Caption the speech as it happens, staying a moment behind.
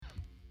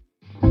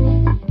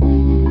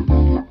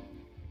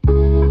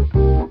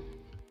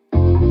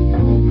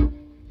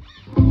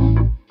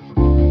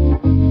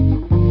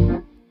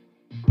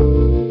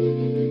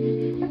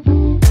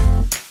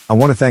I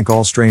want to thank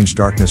all Strange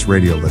Darkness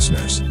radio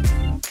listeners.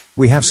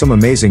 We have some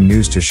amazing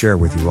news to share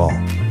with you all.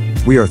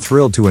 We are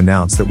thrilled to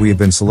announce that we have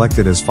been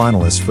selected as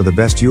finalists for the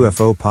Best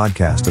UFO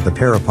Podcast at the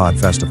Parapod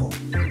Festival.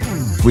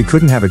 We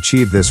couldn't have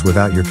achieved this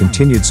without your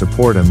continued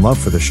support and love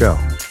for the show.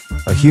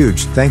 A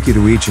huge thank you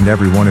to each and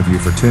every one of you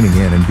for tuning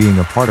in and being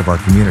a part of our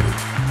community.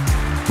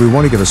 We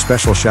want to give a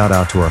special shout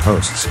out to our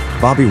hosts,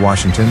 Bobbie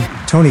Washington,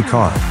 Tony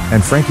Carr,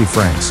 and Frankie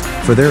Franks,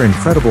 for their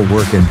incredible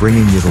work in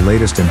bringing you the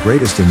latest and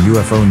greatest in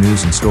UFO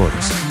news and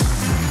stories.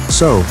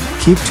 So,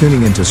 keep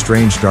tuning into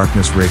Strange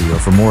Darkness Radio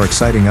for more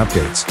exciting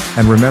updates,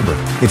 and remember,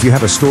 if you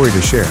have a story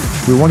to share,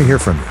 we want to hear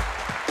from you.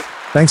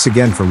 Thanks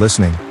again for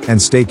listening,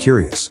 and stay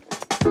curious.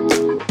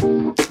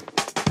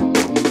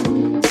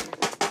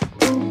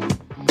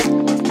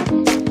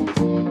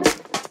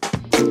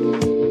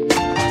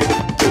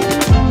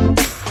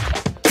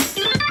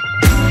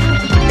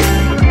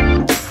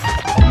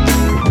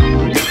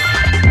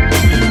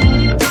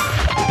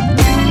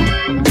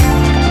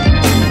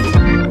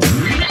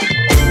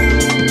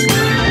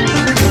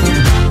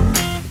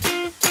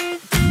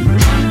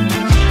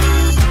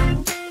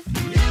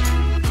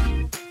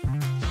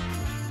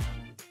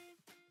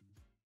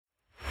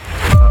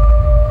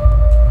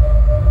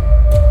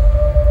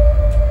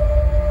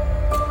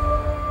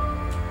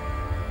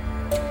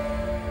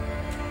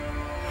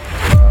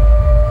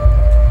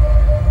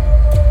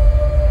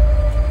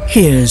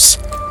 Here's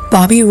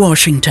Bobbie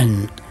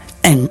Washington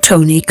and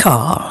Tony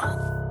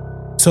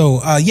Carr.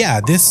 So,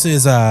 this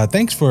is,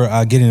 thanks for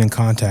getting in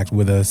contact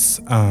with us,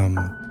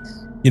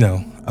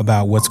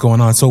 about what's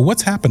going on. So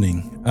what's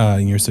happening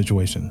in your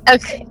situation?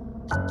 Okay.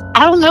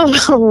 I don't know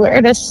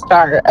where to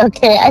start.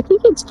 Okay. I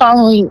think it's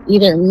following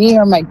either me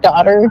or my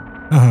daughter.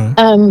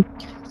 Uh-huh.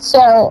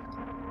 So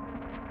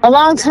a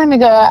long time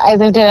ago, I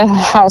lived in a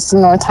house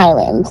in North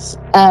Highlands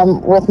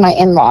with my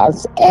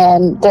in-laws,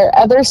 and their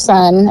other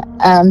son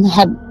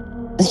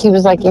he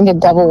was like into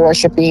devil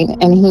worshiping,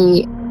 and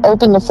he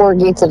opened the four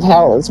gates of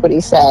hell, is what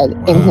he said,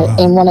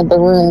 in one of the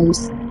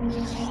rooms.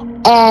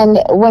 And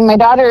when my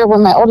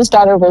oldest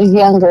daughter was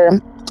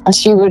younger,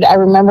 I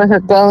remember her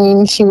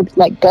she would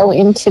like go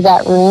into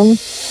that room,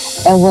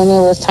 and when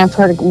it was time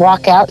for her to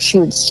walk out, she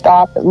would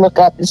stop and look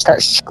up and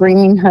start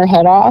screaming her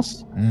head off.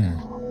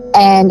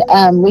 And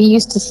we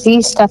used to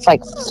see stuff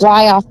like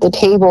fly off the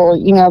table,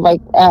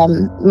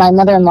 my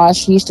mother-in-law,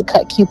 she used to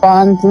cut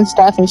coupons and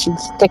stuff, and she'd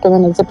stick them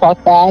in a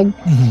Ziploc bag.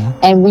 Mm-hmm.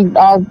 And we'd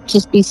all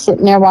just be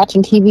sitting there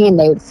watching TV, and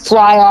they would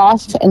fly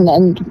off, and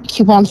then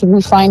coupons would be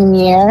flying in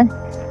the air.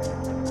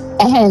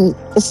 And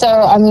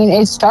so,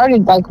 it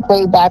started like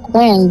way back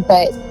when,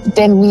 but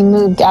then we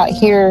moved out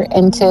here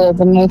into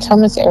the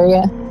Natomas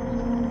area.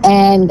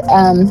 And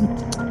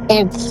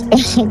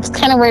it's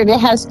kind of weird. It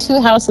has two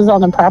houses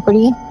on the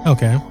property.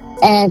 Okay.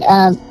 And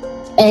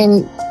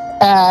in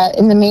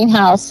the main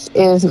house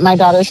is my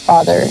daughter's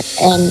father,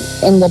 and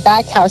in the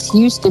back house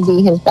used to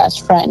be his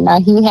best friend. Now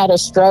he had a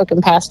stroke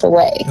and passed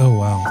away. Oh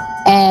wow!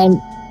 And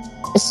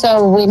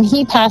so when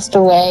he passed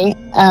away,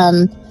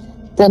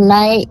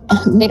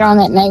 later on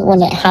that night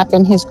when it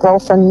happened, his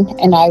girlfriend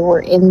and I were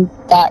in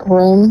that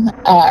room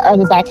or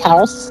the back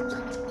house,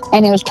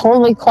 and it was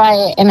totally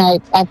quiet. And I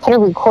put a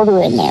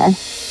recorder in there,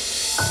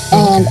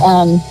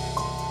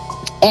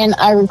 and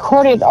I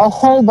recorded a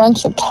whole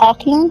bunch of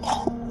talking.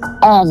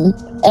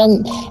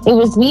 And it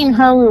was me and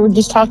her, we were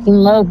just talking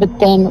low, but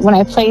then when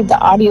I played the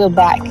audio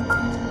back,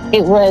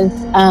 it was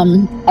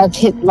of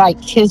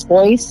his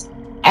voice.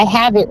 I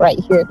have it right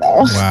here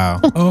though.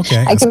 Wow.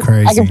 Okay. That's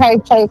crazy. I can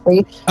probably play it for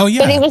you. Oh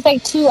yeah. But it was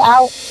like 2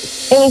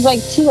 hours. It was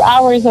like 2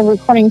 hours of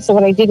recording. So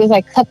what I did is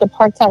I cut the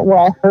parts out where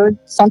I heard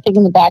something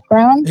in the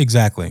background.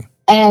 Exactly.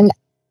 And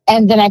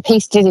then I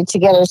pasted it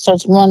together, so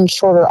it's one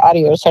shorter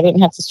audio, so I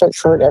didn't have to search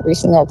for it every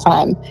single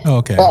time. Oh,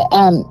 okay. But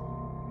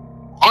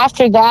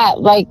after that,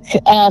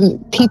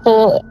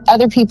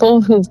 other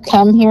people who've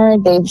come here,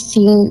 they've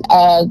seen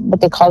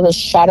what they call the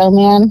shadow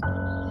man.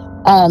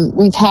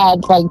 We've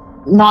had like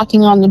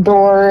knocking on the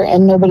door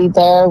and nobody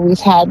there. We've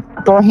had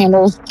door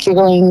handles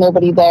jiggling,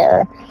 nobody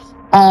there.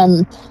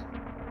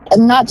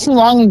 Not too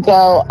long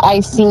ago,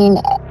 I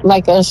seen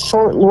like a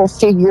short little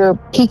figure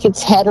peek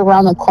its head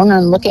around the corner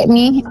and look at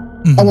me.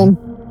 Mm-hmm. And then,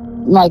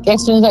 like,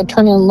 as soon as I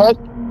turned and looked,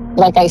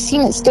 like, I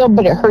seen it still,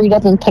 but it hurried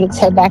up and put its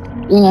head back,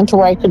 to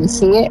where I couldn't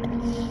see it.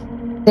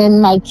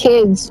 Then my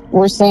kids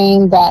were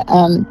saying that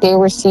they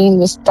were seeing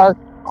this dark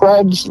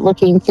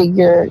grudge-looking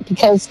figure,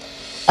 because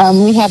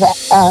we have a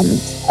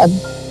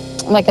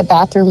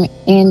bathroom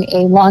in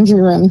a laundry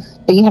room,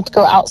 but you have to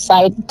go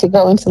outside to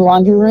go into the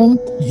laundry room.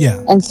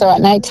 Yeah. And so at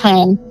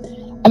nighttime,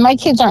 and my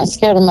kids aren't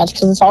scared of much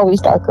because it's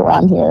always dark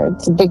around here.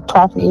 It's a big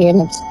property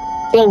and it's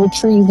filled with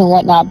trees and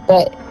whatnot,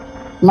 but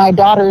my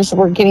daughters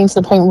were getting to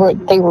the point where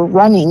they were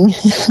running,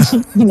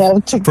 to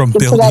from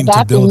get building to that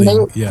bathroom. to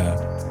building.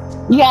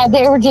 Yeah,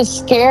 they were just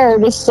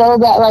scared so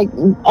that, like,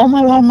 oh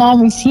my God, Mom,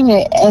 we've seen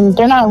it. And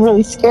they're not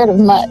really scared of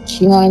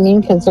much, you know what I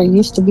mean? Because they're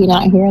used to being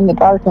out here in the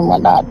dark and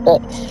whatnot.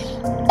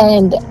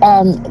 And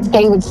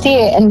they would see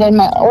it. And then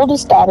my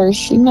oldest daughter,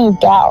 she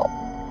moved out.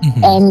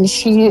 Mm-hmm. And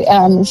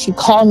she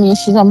called me.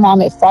 She's like,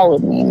 Mom, it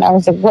followed me. And I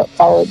was like, what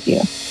followed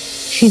you?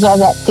 She's all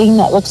that thing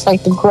that looks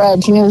like the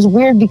Grudge. And it was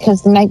weird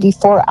because the night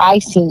before I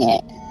seen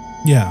it.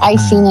 Yeah. I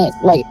seen it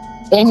like,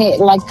 and it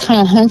like kind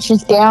of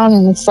hunches down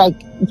and it's like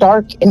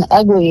dark and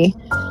ugly.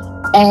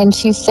 And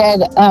she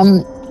said,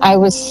 I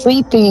was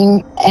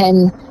sleeping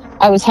and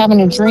I was having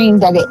a dream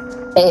that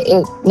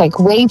it like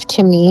waved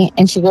to me.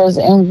 And she goes,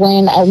 and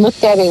when I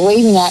looked at it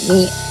waving at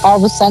me, all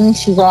of a sudden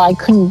she's all, I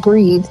couldn't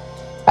breathe.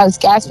 I was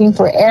gasping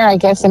for air, I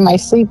guess, in my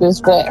sleep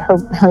is what her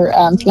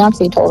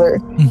fiance told her.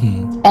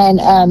 Mm-hmm.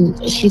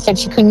 And she said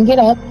she couldn't get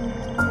up.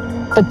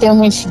 But then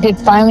when she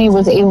finally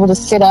was able to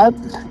sit up,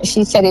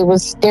 she said it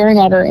was staring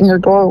at her in her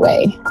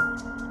doorway.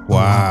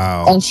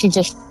 Wow. And she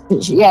just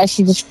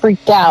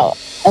freaked out.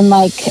 And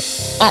like,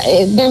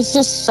 there's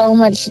just so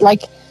much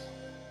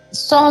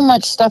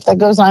stuff that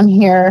goes on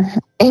here.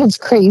 It's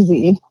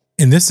crazy.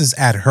 And this is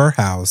at her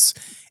house,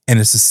 and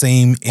it's the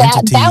same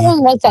entity. That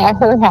one was at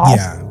her house.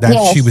 Yeah,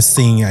 that she was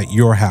seeing at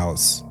your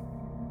house.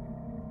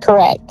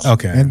 Correct.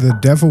 Okay. And the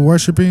devil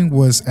worshiping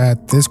was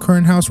at this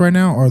current house right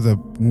now, or the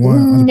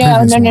one?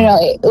 No.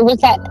 It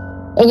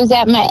was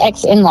at my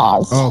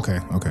ex-in-laws. Oh, okay.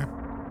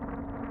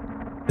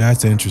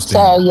 That's interesting.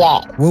 So yeah.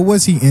 What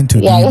was he into?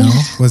 Yeah. Do you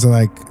know? Was it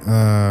like?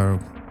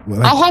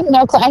 I had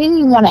no clue. I didn't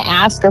even want to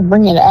ask or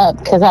bring it up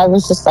because I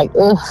was just like,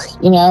 ugh,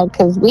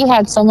 because we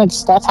had so much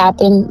stuff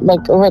happen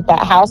like over at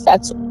that house.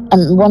 That's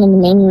one of the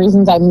main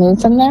reasons I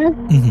moved from there.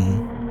 Mm-hmm.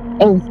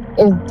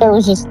 Is there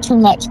was just too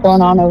much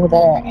going on over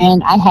there,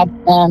 and I had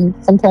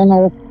some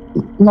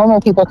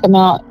paranormal people come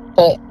out,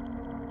 but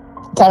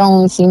that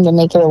only seemed to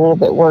make it a little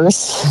bit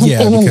worse. Yeah,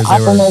 because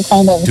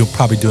they were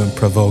probably doing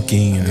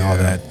provoking and all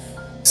that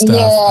stuff.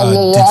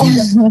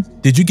 Yeah.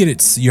 Did you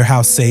get your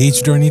house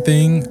saged or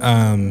anything?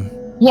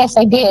 Yes,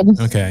 I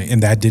did. Okay,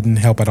 and that didn't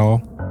help at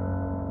all?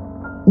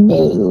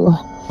 No.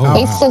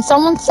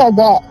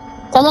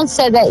 Someone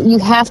said that you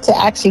have to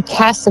actually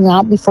cast them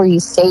out before you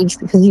sage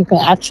because you can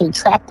actually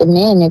trap them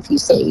in if you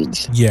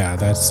sage. Yeah,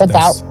 that's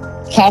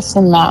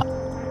casting them out.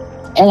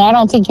 And I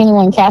don't think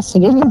anyone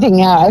casted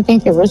anything out. I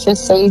think it was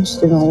just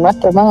saged and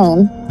left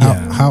alone.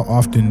 How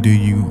often do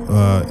you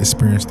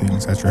experience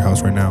things at your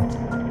house right now?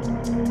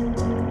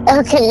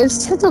 Okay,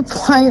 it's to the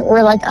point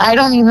where like I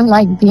don't even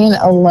like being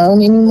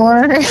alone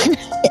anymore.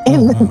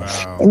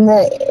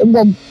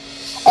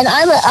 And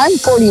I'm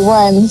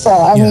 41, so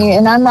I mean,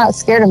 and I'm not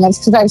scared of much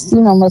because I've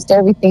seen almost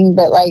everything.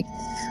 But like,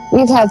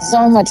 we've had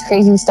so much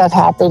crazy stuff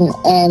happen,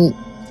 and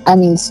I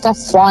mean, stuff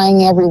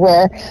flying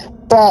everywhere.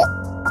 But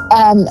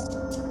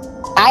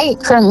I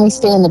currently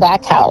stay in the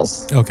back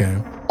house. Okay.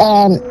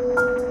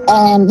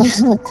 And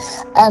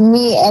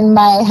me and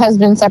my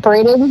husband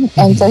separated,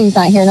 and so he's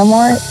not here no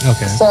more.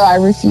 Okay. So I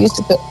refused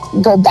to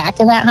go back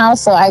in that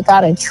house. So I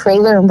got a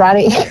trailer and brought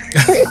it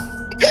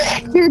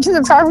here to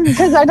the property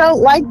because I don't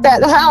like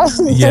that house.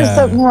 There's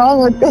something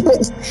wrong with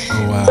it.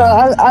 Oh, wow. So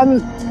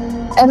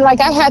and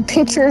like I had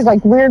pictures,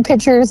 like weird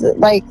pictures,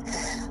 like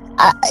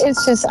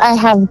it's just I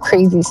have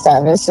crazy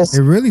stuff. It's just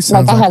it really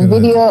sounds like I have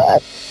video,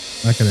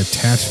 like an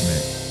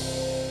attachment.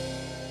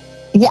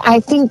 Yeah, I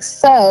think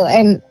so,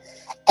 and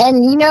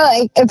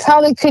it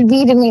probably could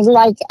be to me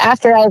like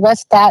after I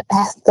left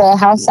the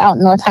house out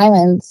in North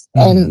Highlands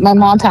and my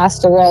mom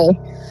passed away.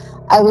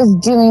 I was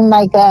doing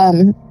like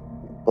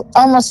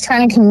almost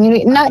trying to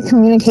not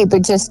communicate,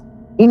 but just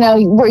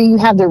where you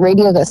have the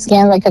radio that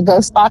scans like a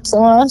ghost box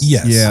almost.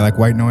 Yes. Yeah, like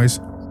white noise.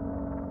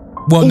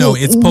 Well, no,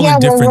 it's pulling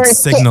different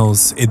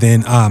signals, and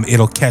then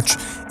it'll catch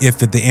if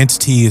the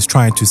entity is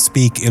trying to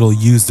speak. It'll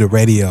use the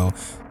radio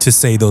to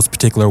say those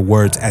particular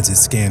words as it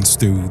scans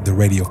through the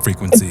radio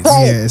frequencies.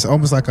 Yeah, it's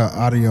almost like an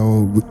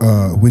audio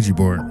Ouija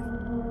board.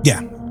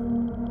 Yeah.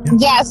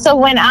 Yeah. So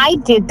when I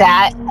did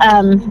that,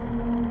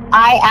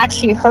 I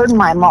actually heard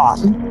my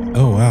mom.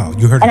 Oh wow,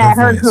 you heard her voice. And I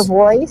heard her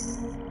voice.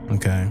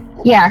 Okay.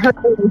 Yeah,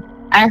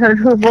 I heard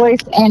her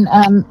voice, and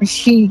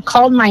she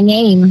called my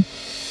name,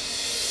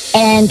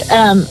 and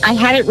I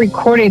had it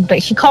recorded.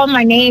 But she called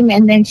my name,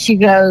 and then she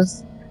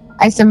goes,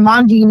 I said,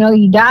 Mom, do you know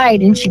you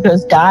died? And she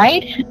goes,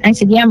 died? I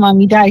said, yeah,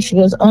 Mom, you died. She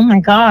goes, oh my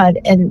God.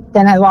 And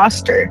then I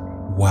lost her.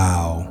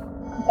 Wow.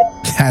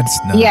 That's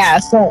nuts. Yeah,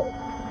 so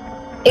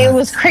it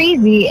was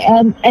crazy.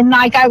 And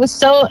like I was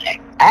so,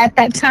 at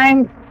that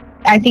time,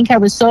 I think I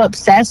was so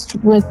obsessed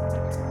with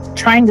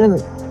trying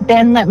to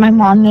then let my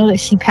mom know that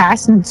she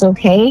passed and it's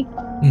okay.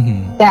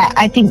 Mm-hmm. That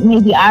I think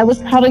maybe I was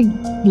probably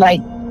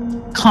like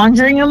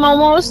conjuring him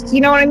almost, you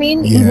know what I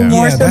mean? Yeah. Even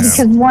more so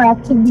because more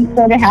activity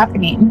started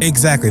happening.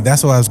 Exactly.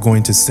 That's what I was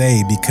going to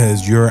say,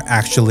 because you're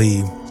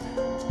actually,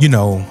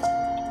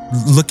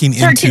 looking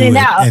into it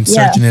and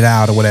searching it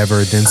out or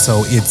whatever. Then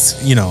so it's,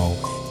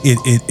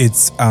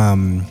 it's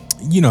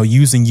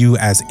using you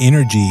as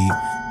energy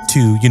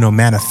to,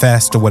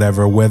 manifest or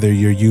whatever, whether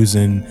you're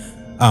using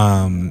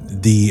I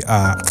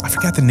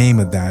forgot the name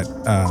of that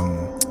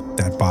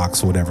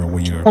box or whatever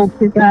where you're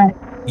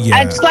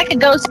Yeah. It's like a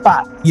ghost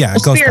box. Yeah, a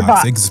ghost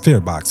box.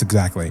 Spirit box,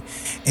 exactly.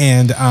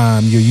 And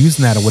you're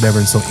using that or whatever.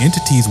 And so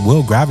entities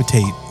will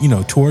gravitate,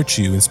 towards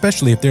you,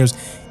 especially if there's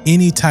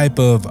any type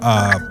of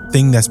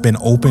thing that's been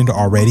opened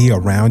already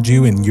around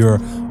you and you're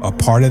a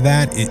part of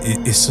that.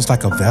 It's just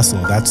like a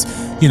vessel. That's,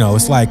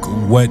 it's like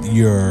what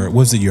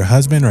was it your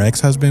husband or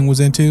ex-husband was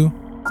into?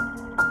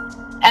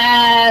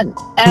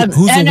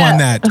 Who's the one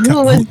that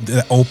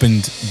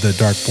opened the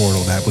dark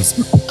portal? That was.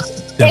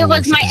 It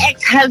was my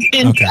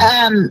ex-husband,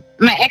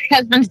 my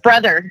ex-husband's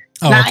brother,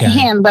 not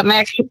him, but my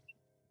ex.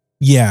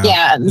 Yeah.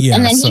 And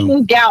then he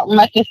moved out and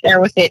left us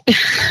there with it.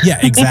 Yeah,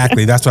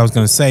 exactly. That's what I was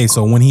going to say.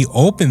 So when he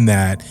opened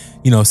that,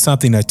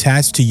 something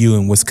attached to you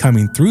and was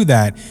coming through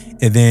that,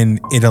 and then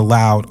it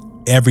allowed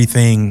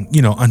everything,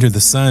 under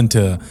the sun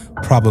to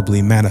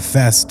probably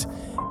manifest.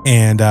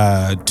 And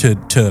and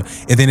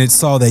then it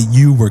saw that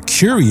you were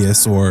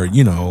curious, or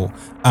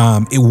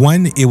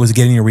it was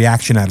getting a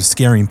reaction out of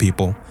scaring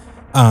people,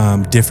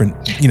 different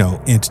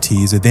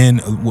entities. And then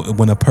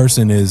when a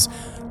person is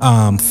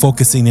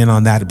focusing in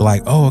on that,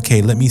 like, oh,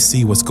 okay, let me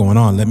see what's going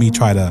on, let me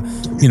try to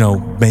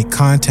make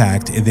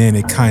contact, and then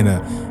it kind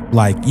of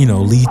like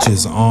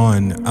leeches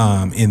on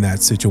in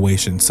that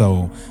situation.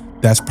 So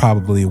that's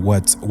probably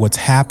what's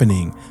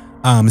happening,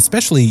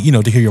 especially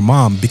to hear your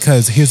mom,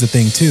 because here's the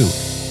thing too.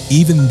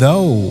 Even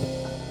though,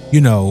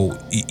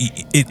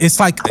 it's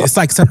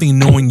like something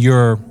knowing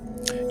your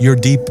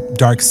deep,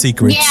 dark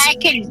secrets. Yeah, I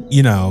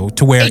can.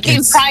 To where it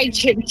can probably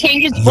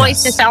change its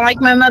voice to sound like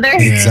my mother.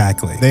 Yeah.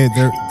 Exactly. They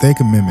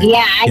can mimic.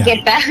 Yeah, I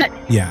get that.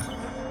 Yeah.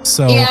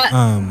 So,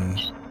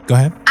 go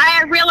ahead.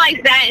 I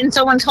realized that, and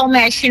someone told me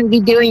I shouldn't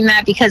be doing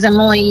that because I'm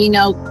only,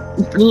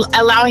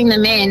 allowing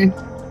them in.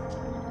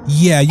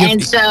 Yeah.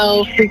 And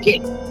so,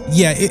 forget.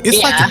 Yeah,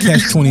 it's like a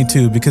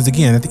catch-22, because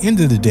again, at the end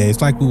of the day,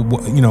 it's like,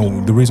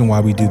 the reason why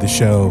we do the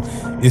show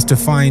is to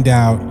find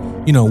out,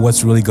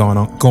 what's really going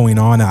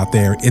on out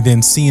there, and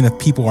then seeing if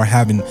people are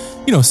having,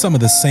 some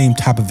of the same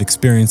type of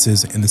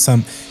experiences and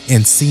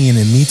seeing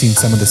and meeting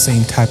some of the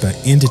same type of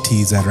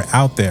entities that are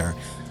out there.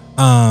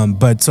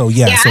 But so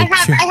I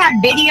have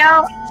video.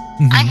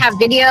 Mm-hmm. I have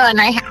video, and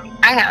I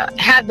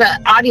have the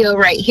audio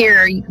right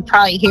here. You can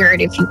probably hear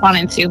it if you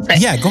wanted to. But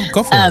yeah, go for it.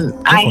 Go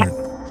for it.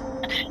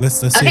 Let's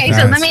see. Okay,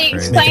 so let me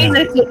explain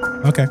this.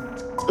 Okay.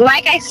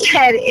 Like I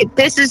said,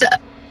 this is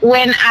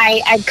when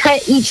I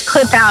cut each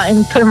clip out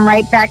and put them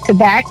right back to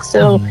back.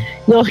 So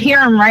you'll hear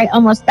them right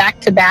almost back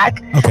to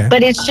back. Okay.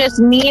 But it's just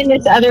me and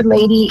this other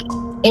lady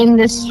in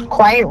this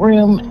quiet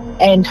room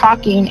and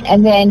talking.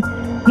 And then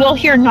you'll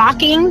hear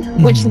knocking,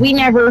 which we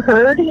never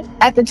heard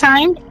at the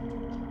time.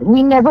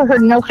 We never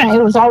heard no kind.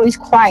 It was always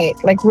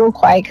quiet, like real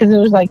quiet, because it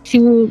was like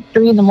 2,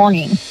 3 in the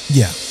morning.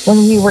 Yeah. When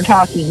we were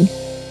talking.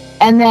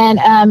 And then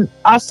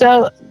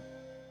also,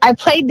 I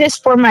played this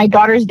for my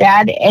daughter's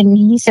dad, and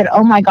he said,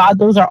 "Oh my God,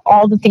 those are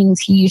all the things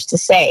he used to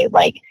say."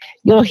 Like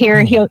you'll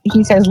hear,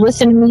 he says,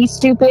 "Listen to me,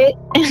 stupid."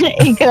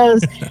 he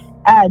goes,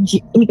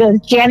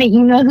 "Janet,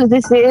 you know who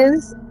this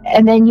is?"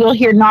 And then you'll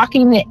hear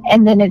knocking,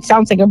 and then it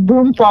sounds like a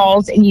broom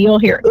falls, and you'll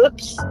hear,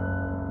 "Oops."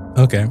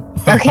 Okay.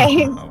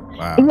 Okay.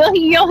 Wow.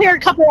 You'll hear a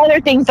couple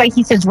other things, like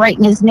he says, right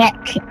in his neck.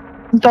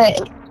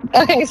 But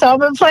okay, so I'm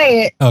gonna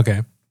play it.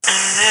 Okay. I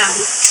don't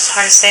know. It's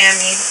hard to say. I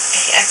mean,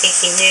 I think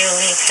he knew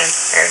and he kind of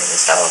prepared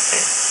himself.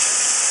 And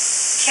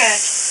cat.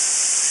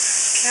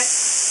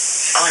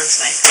 Owen's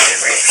my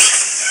favorite.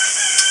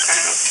 I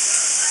don't know.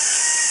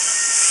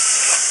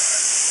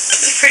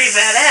 It's pretty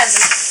badass.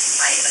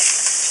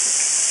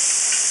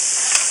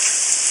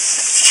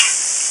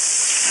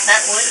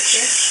 That wood,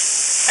 too.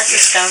 That's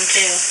a stone,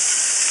 too.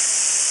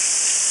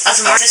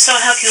 This will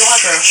help you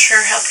walk, or it'll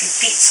sure help you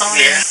beat someone.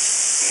 Yeah.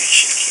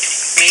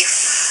 Me?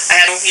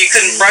 You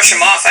couldn't brush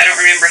them off. I don't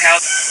remember how.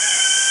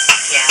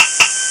 Yeah.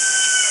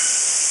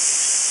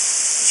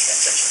 He's got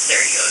such a,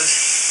 there he goes.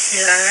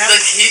 Yeah.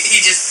 Look, he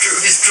just drew,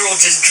 his drool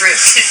just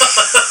drips.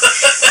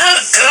 Oh,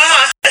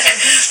 God.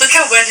 Look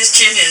how wet his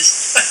chin is.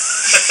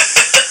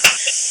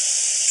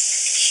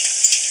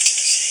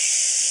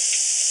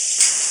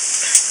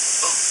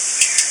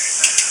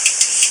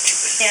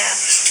 Yeah.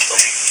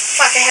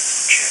 Fuck, I have.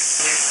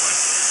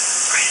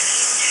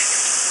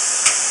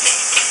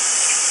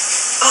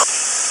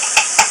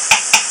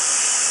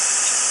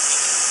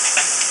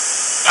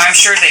 I'm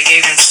sure they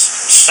gave him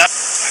stuff.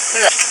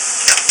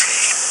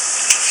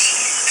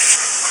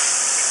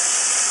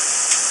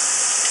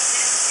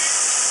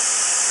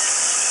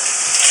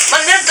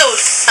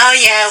 Oh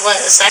yeah, it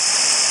was.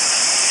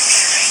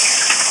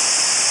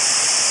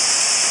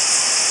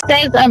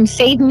 It says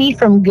 "save me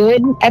from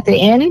good" at the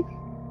end.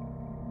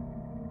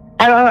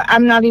 I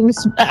don't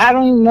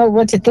even know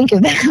what to think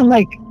of that.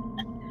 Like,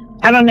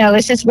 I don't know.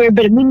 It's just weird.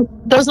 But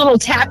those little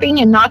tapping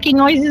and knocking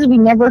noises, we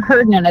never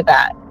heard none of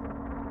that.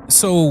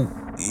 So,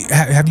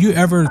 have you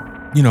ever,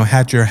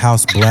 had your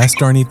house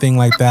blessed or anything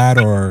like that,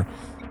 or,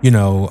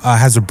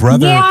 has a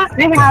brother? Yeah,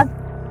 I have.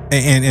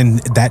 And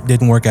that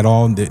didn't work at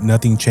all.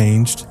 Nothing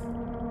changed.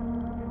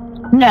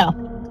 No,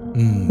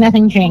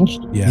 nothing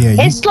changed. Yeah.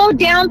 It slowed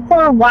down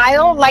for a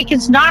while. Like,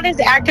 it's not as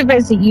active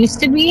as it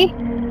used to be,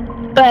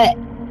 but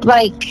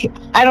like,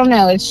 I don't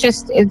know. It's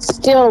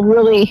still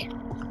really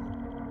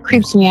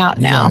creeps me out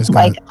now.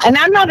 Like, and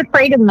I'm not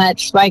afraid of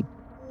much. Like,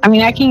 I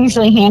mean, I can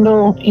usually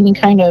handle any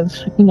kind of,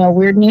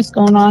 weirdness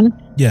going on.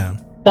 Yeah.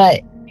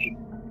 But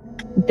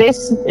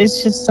this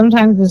is just,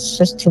 sometimes it's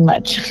just too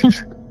much.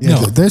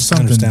 Yeah, there's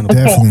something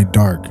definitely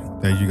dark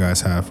that you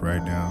guys have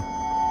right now.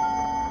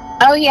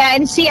 Oh yeah,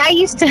 and see, I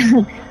used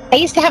to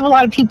have a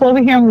lot of people over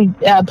here, and we'd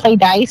play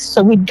dice,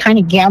 so we'd kind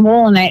of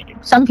gamble. And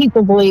some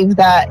people believe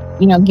that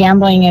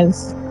gambling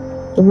is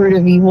the root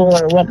of evil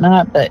or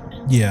whatnot, but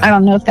I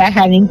don't know if that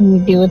had anything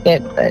to do with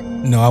it. But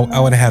no, I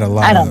would have had a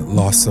lot of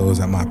lost souls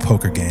at my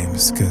poker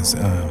games because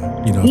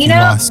if you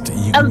lost,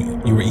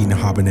 you were eating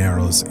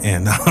habaneros,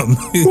 and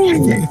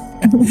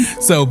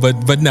so.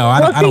 But no,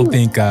 I don't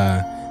think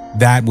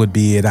that would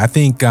be it. I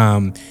think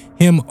him,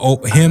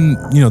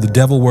 the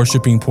devil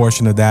worshiping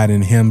portion of that,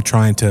 and him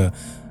trying to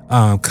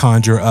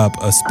conjure up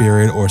a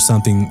spirit or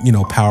something,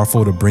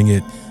 powerful to bring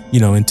it,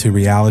 into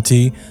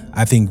reality.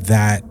 I think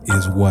that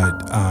is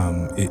what,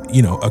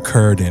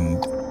 occurred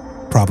and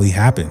probably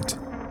happened.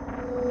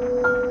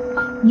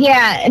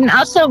 Yeah. And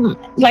also,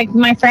 like,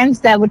 my friends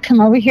that would come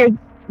over here,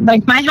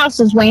 like, my house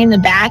is way in the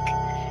back,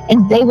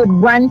 and they would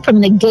run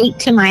from the gate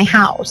to my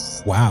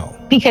house. Wow.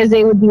 Because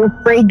they would be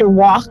afraid to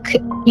walk,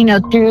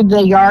 through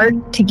the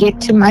yard to get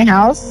to my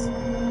house.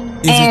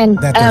 Is it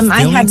that they're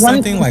feeling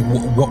something? Like,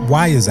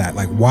 why is that?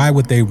 Like, why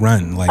would they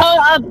run? Like,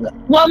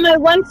 well, my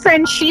one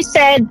friend, she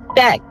said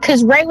that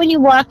because right when you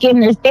walk in,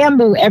 there's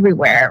bamboo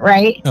everywhere,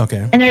 right?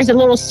 Okay. And there's a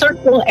little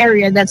circle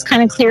area that's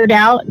kind of cleared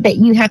out that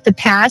you have to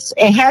pass.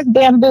 It has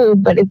bamboo,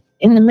 but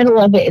in the middle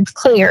of it, it's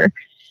clear.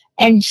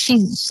 And she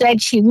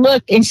said she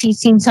looked and she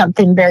seen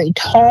something very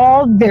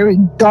tall, very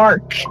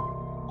dark,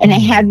 and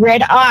it had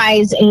red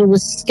eyes, and it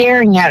was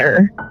staring at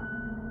her.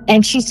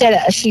 And she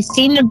said she's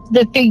seen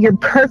the figure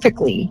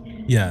perfectly.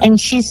 Yeah. And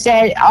she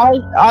said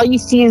all you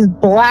see is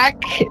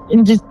black,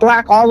 and just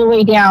black all the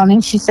way down.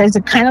 And she says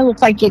it kind of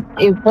looked like it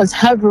was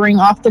hovering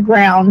off the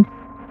ground.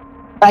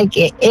 Like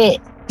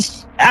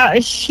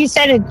she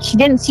said she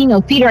didn't see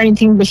no feet or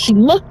anything, but she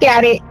looked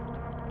at it,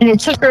 and it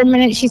took her a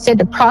minute, she said,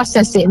 to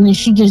process it. And then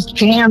she just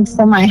jammed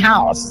for my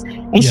house.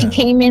 And she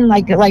came in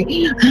like,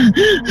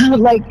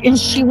 and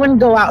she wouldn't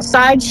go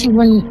outside. She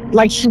wouldn't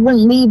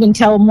leave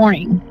until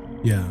morning.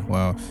 Yeah.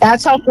 Wow.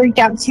 That's how freaked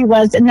out she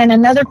was. And then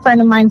another friend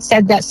of mine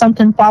said that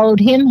something followed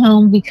him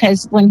home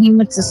because when he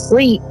went to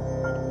sleep,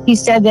 he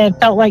said that it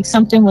felt like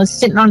something was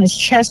sitting on his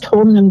chest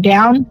holding him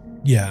down.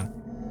 Yeah.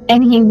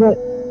 And he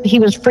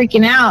was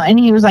freaking out, and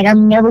he was like,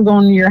 I'm never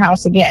going to your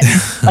house again.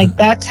 Like,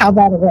 that's how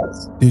bad it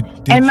was.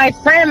 And my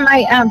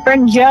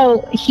friend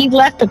Joe, he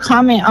left a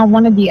comment on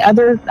one of the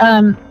other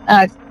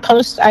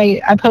posts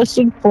I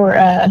posted for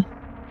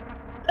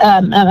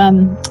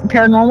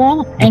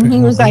paranormal, and he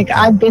was like,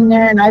 I've been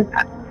there, and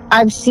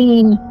I've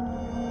seen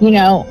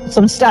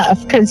some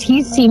stuff, because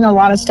he's seen a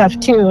lot of stuff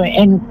too,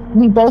 and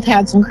we both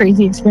had some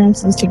crazy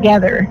experiences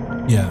together.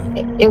 Yeah.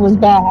 It was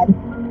bad.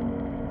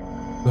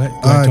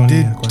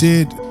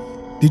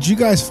 Did you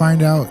guys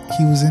find out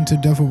he was into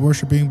devil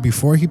worshiping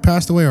before he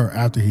passed away or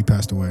after he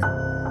passed away?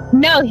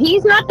 No,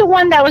 he's not the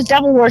one that was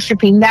devil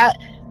worshiping.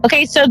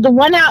 So the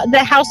one out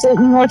the house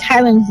in North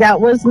Highlands,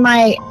 that was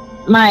my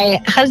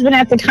husband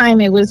at the time.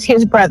 It was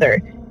his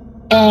brother,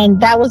 and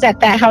that was at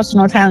that house in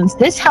North Highlands.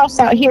 This house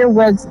out here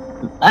was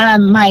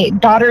my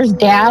daughter's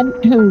dad,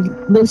 who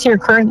lives here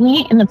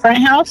currently in the front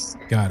house.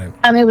 Got it.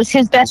 It was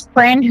his best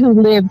friend who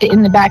lived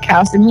in the back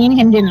house, and me and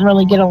him didn't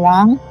really get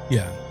along.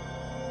 Yeah.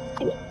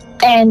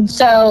 And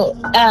so,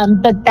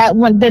 but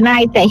the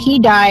night that he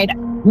died,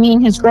 me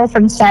and his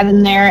girlfriend sat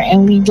in there,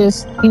 and we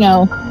just,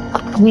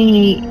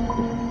 we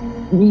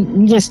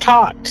just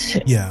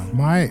talked. Yeah.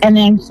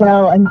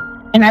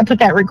 And I put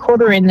that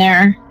recorder in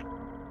there.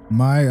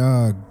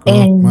 My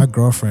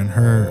girlfriend,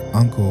 her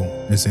uncle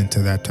is into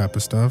that type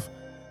of stuff,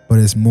 but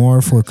it's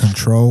more for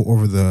control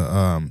over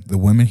the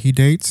women he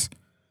dates.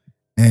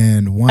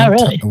 And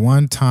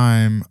one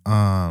time,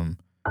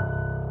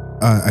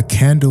 a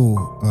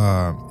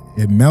candle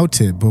it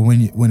melted, but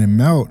when it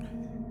melt,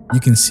 you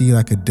can see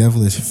like a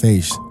devilish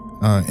face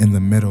in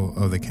the middle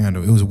of the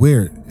candle. It was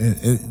weird.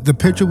 The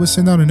picture was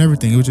sent out and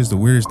everything. It was just the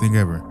weirdest thing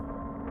ever.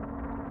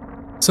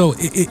 So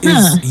it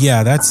is,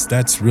 yeah,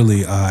 that's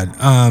really odd.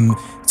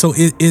 So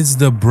is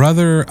the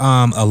brother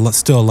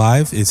still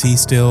alive? Is he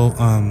still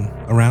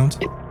around?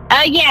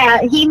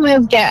 Yeah, he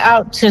moved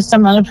out to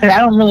some other place. I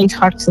don't really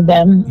talk to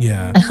them.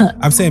 Yeah,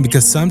 I'm saying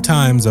because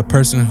sometimes a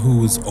person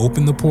who's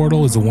opened the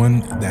portal is the one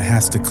that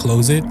has to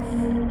close it,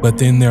 but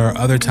then there are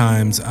other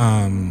times,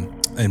 and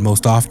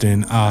most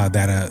often,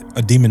 that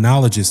a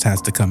demonologist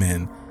has to come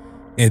in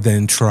and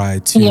then try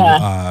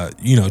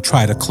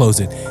to close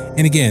it.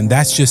 And again,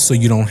 that's just so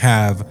you don't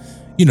have,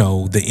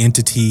 the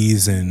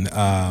entities and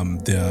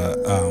the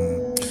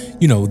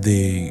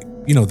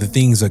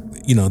things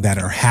that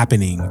are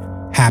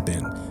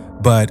happen.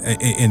 But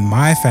in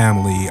my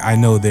family, I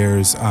know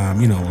there's,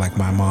 like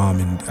my mom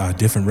and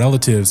different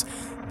relatives,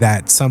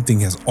 that something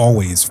has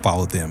always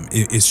followed them.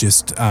 It's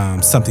just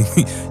something,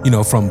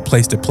 from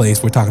place to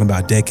place. We're talking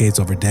about decades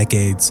over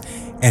decades.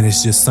 and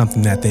it's just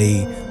something that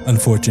they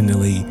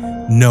unfortunately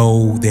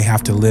know they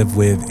have to live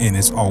with, and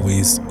it's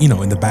always,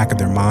 in the back of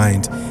their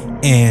mind,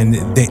 and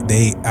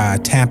they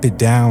tamp it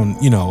down,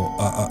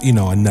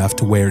 enough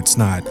to where it's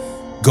not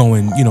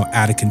going,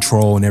 out of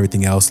control and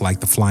everything else,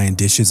 like the flying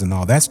dishes and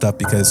all that stuff,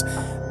 because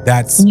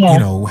that's,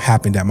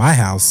 happened at my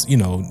house,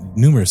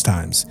 numerous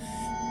times.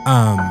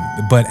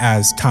 But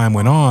as time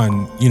went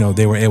on,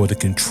 they were able to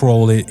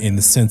control it in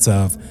the sense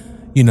of,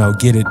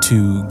 get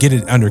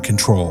it under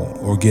control,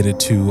 or get it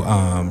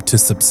to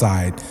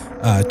subside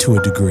to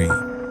a degree.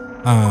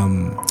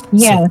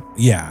 So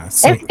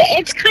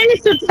it's kind of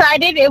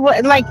subsided. It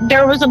was like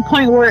there was a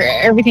point where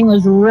everything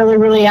was really,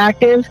 really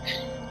active,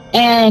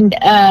 and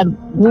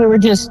we were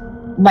just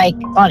like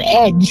on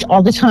edge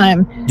all the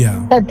time. Yeah.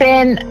 But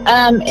then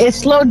it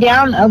slowed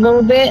down a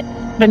little bit,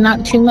 but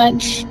not too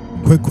much.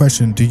 Quick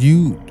question: do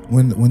you,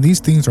 when these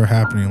things are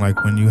happening,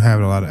 like when you have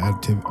a lot of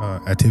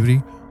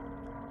activity,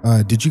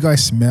 did you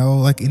guys smell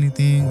like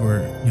anything,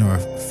 or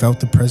felt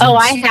the presence? Oh,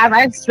 I have.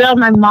 I've smelled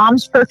my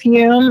mom's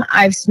perfume.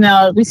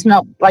 We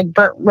smelled like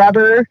burnt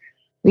rubber.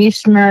 We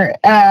smelled.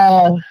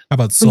 How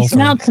about sulfur? We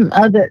smelled some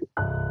other.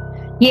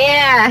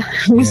 Yeah,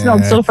 we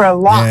smelled sulfur a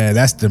lot. Yeah,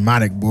 that's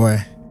demonic, boy.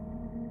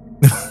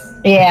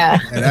 Yeah.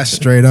 That's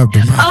straight up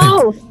demonic.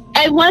 Oh,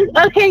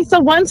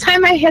 so one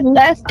time I had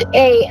left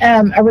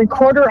a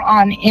recorder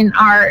on in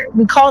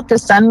we call it the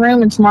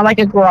sunroom. It's more like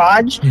a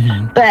garage,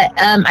 but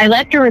I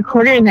left a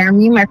recorder in there.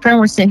 Me and my friend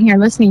were sitting here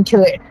listening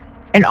to it,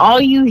 and all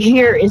you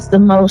hear is the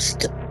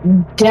most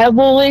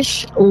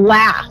devilish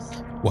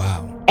laugh.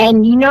 Wow.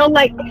 And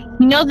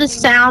the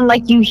sound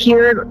like you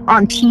hear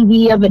on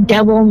TV of a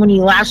devil when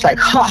he laughs, like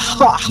ha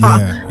ha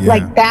ha,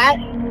 like that.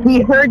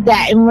 We heard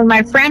that, and when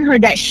my friend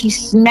heard that, she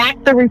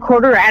smacked the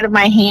recorder out of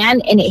my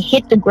hand, and it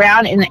hit the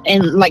ground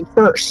and like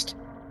burst.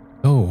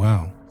 Oh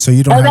wow! So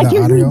you don't have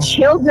the audio? That gives me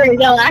chills right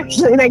now.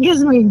 Actually, that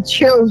gives me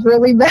chills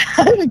really bad,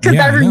 because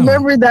I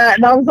remember that,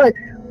 and I was like,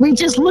 we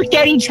just looked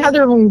at each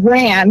other and we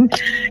ran.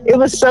 It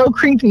was so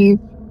creepy,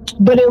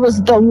 but it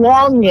was the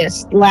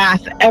longest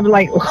laugh ever.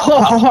 Like,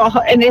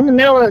 and in the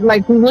middle of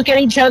like, we look at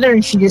each other,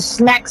 and she just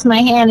smacks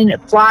my hand, and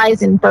it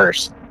flies and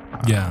bursts.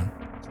 Yeah.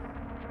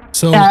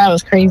 So that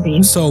was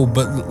crazy. So,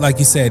 but like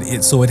you said,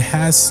 it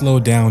has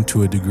slowed down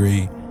to a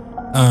degree.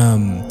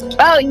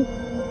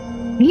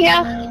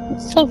 Yeah,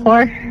 so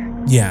far.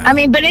 Yeah. I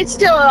mean, but it's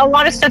still a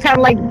lot of stuff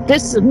happened, like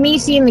this, me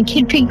seeing the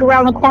kid peek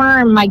around the corner,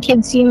 and my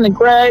kid seeing the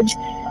Grudge,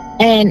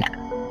 and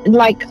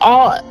like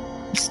all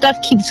stuff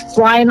keeps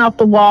flying off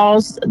the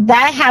walls.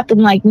 That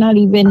happened like not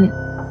even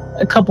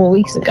a couple of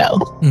weeks ago.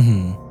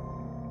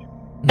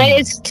 But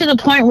it's to the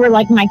point where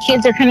like my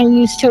kids are kind of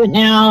used to it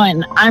now,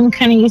 and I'm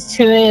kind of used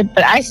to it,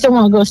 but I still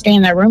want to go stay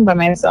in that room by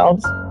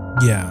myself.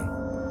 Yeah.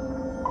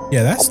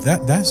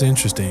 That's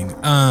interesting.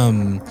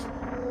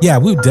 Yeah,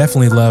 we would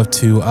definitely love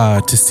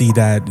to see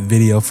that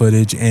video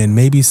footage, and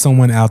maybe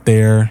someone out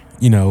there,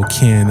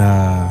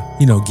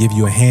 can give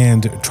you a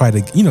hand, try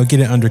to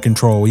get it under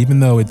control, even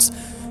though it's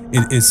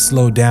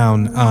slowed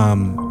down.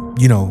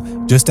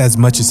 Just as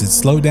much as it's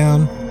slowed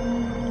down,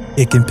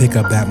 it can pick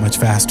up that much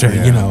faster,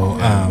 I know.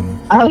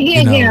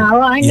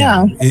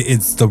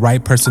 It's the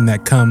right person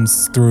that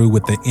comes through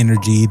with the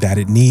energy that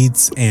it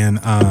needs. And,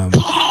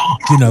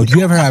 do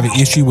you ever have an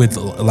issue with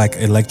like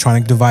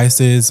electronic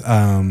devices,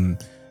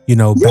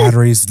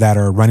 batteries that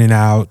are running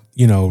out,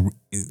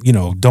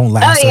 don't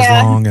last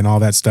as long and all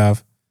that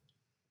stuff?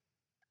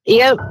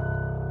 Yep.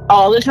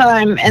 All the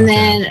time. And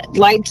then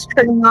lights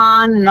turning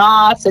on and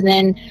off, and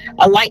then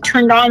a light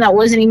turned on that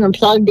wasn't even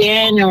plugged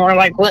in, and we're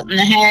like, what in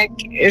the heck?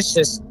 It's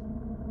just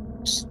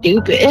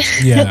stupid.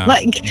 Yeah.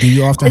 Like, do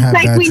you often have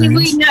bad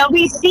dreams?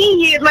 We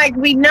see you, like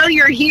we know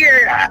you're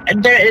here.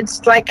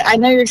 It's like, I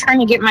know you're trying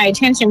to get my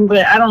attention,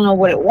 but I don't know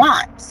what it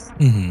wants.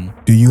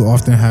 Do you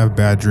often have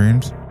bad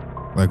dreams,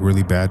 like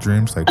really bad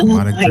dreams, like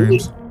demonic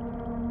dreams?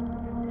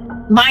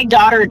 My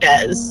daughter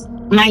does.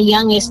 My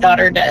youngest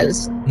daughter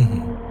does.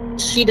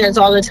 She does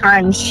all the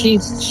time. She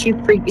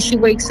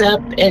wakes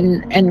up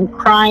and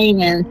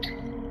crying,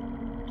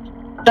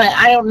 but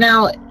I don't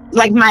know.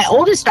 Like my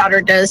oldest daughter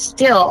does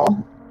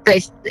still.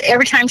 But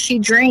every time she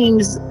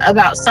dreams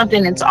about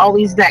something, it's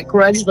always that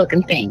grudge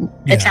looking thing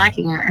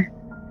attacking her.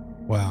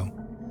 Wow.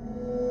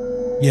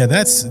 Yeah,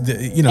 that's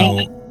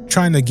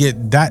trying to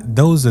get that.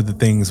 Those are the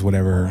things,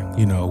 whatever,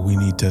 we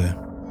need to,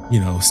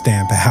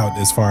 stamp out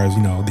as far as,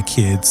 the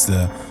kids,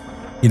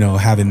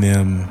 having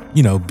them,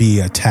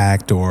 be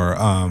attacked, or,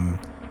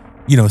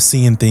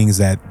 seeing things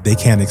that they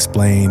can't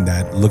explain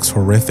that looks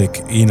horrific,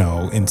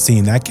 and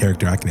seeing that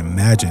character, I can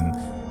imagine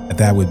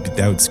that would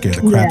scare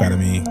the crap out of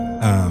me.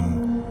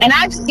 And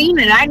I've seen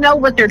it. I know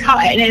what they're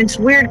talking. And it's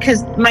weird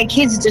because my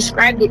kids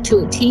described it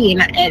to a T,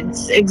 and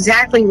it's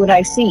exactly what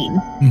I've seen.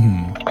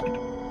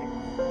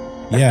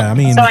 Yeah, I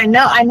mean. So I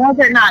know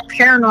they're not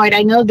paranoid.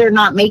 I know they're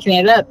not making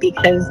it up,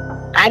 because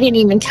I didn't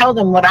even tell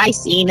them what I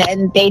seen,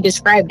 and they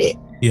described it.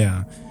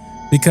 Yeah,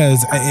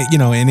 because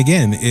and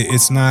again,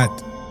 it's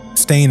not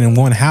staying in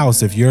one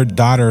house. If your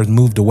daughter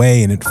moved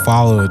away and it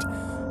followed,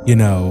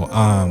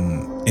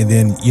 and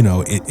then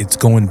it's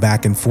going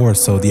back and forth.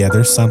 So yeah,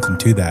 there's something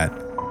to that,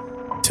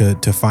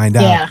 to find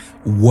out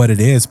what it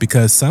is,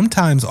 because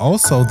sometimes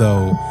also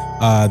though,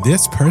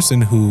 this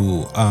person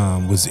who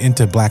was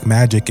into black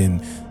magic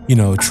and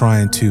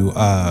trying to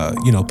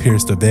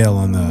pierce the veil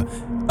on the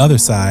other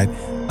side,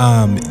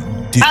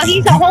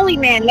 he's a holy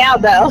man now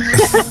though.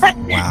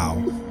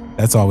 Wow,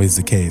 that's always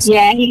the case.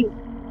 Yeah, he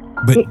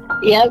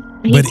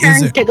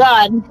turned to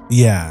God.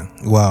 Yeah,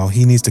 well,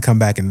 he needs to come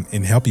back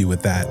and help you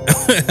with that.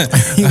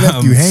 He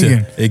left you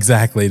hanging.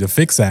 Exactly, to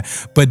fix that.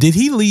 But did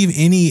he leave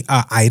any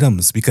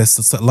items?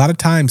 Because a lot of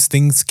times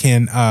things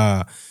can,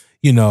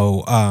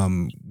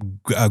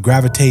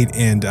 gravitate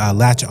and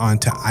latch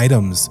onto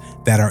items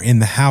that are in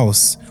the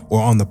house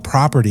or on the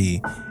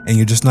property, and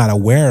you're just not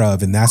aware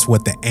of, and that's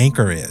what the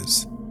anchor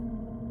is.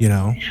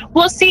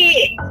 Well,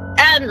 see,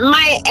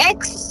 my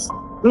ex's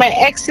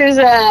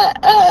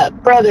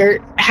brother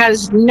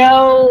has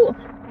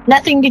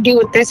nothing to do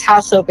with this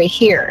house over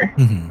here.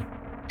 Mm-hmm.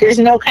 There's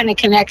no kind of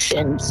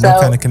connection. So no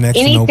kind of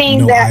connection.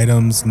 Anything no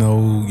items.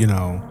 No.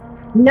 No,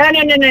 not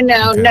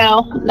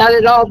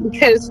at all.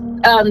 Because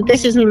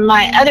this is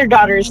my other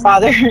daughter's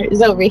father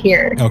is over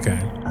here. Okay.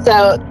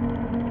 So,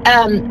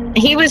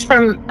 he was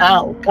from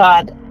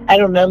I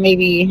don't know,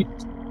 maybe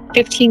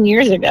 15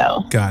 years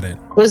ago. Got it.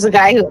 Was the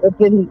guy who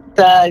opened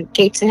the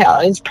gates of hell.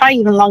 It's probably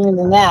even longer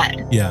than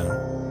that. Yeah.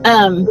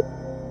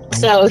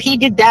 So he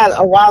did that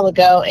a while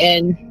ago,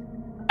 and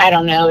I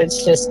don't know.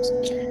 It's just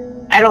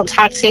I don't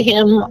talk to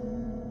him,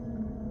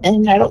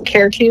 and I don't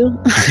care to.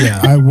 Yeah.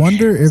 I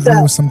wonder if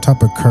there was some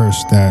type of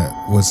curse that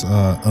was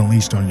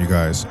unleashed on you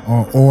guys,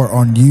 or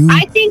on you.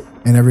 I think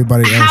and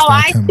everybody else. How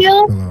that I came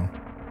feel. Below.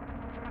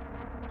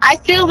 I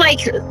feel like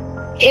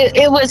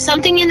it was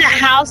something in that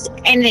house,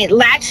 and it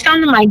latched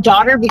onto my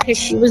daughter because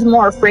she was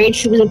more afraid.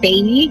 She was a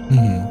baby,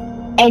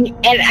 and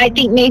I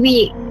think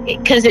maybe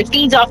because it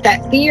feeds off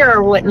that fear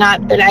or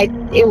whatnot. But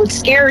it would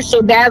scare her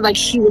so bad, like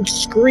she would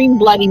scream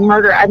bloody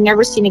murder. I've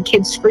never seen a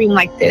kid scream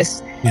like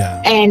this.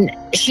 Yeah, and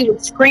she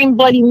would scream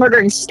bloody murder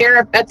and stare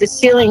up at the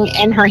ceiling,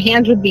 and her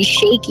hands would be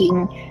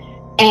shaking.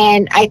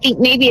 And I think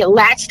maybe it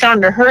latched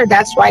onto her.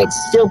 That's why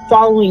it's still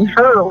following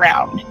her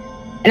around.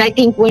 And I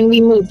think when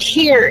we moved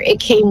here, it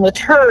came with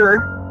her.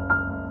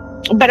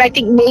 But I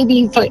think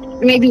maybe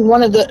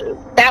one of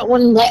that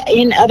one let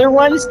in other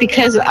ones,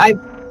 because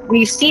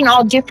we've seen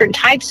all different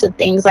types of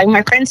things. Like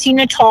my friend's seen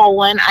a tall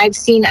one. I've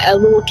seen a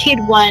little kid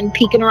one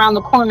peeking around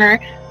the corner.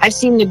 I've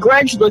seen the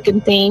grudge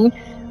looking thing.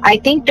 I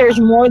think there's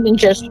more than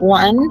just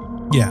one.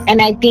 Yeah.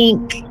 And I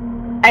think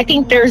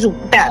there's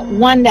that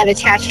one that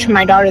attached to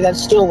my daughter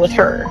that's still with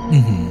her.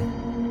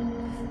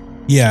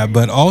 Mm-hmm. Yeah,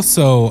 but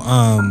also,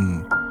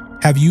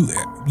 have you,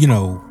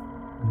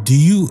 do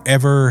you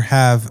ever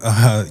have,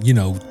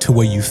 to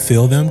where you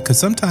feel them? Because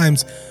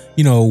sometimes,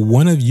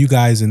 one of you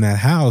guys in that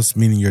house,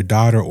 meaning your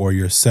daughter or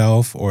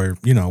yourself or,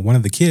 one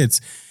of the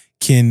kids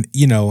can,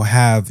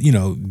 have,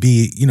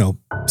 be,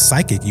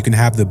 psychic. You can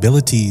have the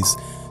abilities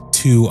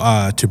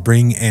to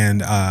bring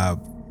and,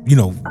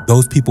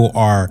 those people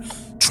are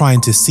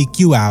trying to seek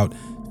you out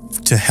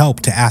to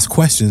help, to ask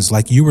questions.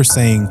 Like you were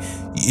saying,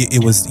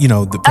 it was,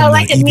 from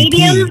like the a EVP.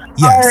 medium?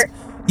 Yes. Or-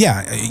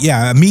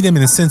 Yeah, a medium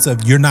in the sense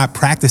of you're not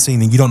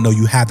practicing and you don't know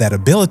you have that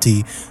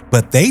ability,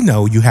 but they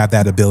know you have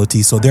that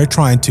ability, so they're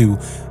trying to,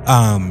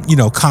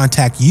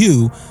 contact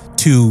you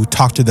to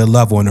talk to their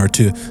loved one or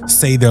to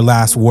say their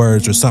last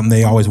words or something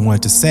they always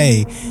wanted to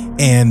say,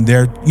 and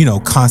they're,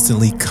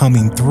 constantly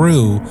coming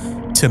through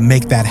to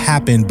make that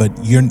happen, but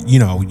you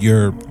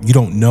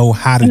don't know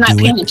how to do it. Not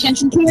paying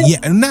attention to it?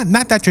 Yeah,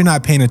 not that you're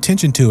not paying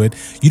attention to it.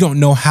 You don't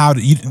know how to.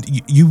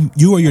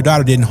 You or your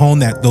daughter didn't hone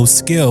those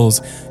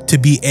skills to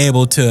be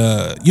able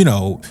to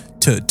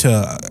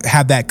to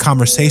have that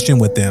conversation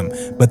with them,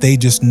 but they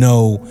just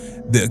know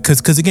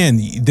because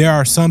again, there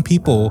are some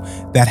people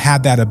that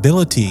have that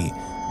ability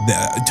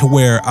to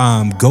where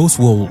ghosts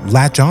will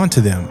latch on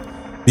to them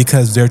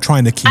because they're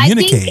trying to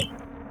communicate.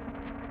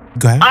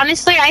 Go ahead.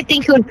 Honestly, I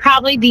think it would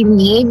probably be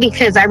me,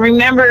 because I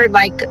remember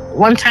like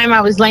one time I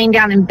was laying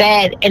down in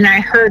bed and I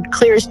heard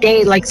clear as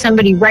day, like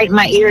somebody right in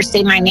my ear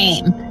say my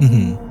name.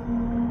 Mm-hmm.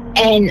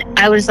 And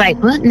I was like,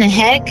 what in the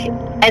heck?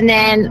 And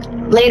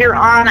then later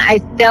on, I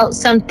felt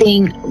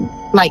something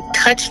like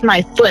touch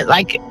my foot.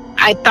 Like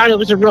I thought it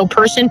was a real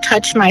person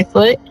touched my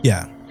foot.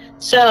 Yeah.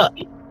 So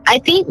I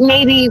think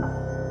maybe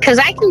because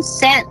I can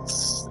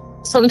sense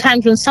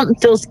sometimes when something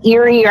feels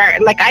eerie, or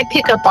like I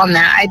pick up on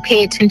that. I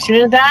pay attention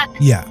to that.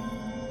 Yeah.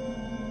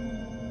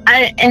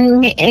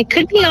 And it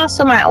could be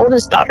also my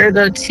oldest daughter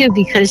though too,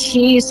 because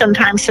she'll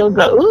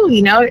go, ooh,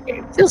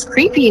 it feels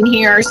creepy in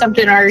here or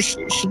something, or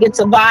she gets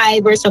a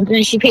vibe or something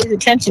and she pays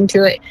attention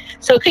to it.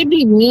 So it could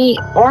be me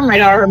or my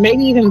daughter, or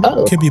maybe even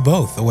both. Could be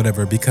both or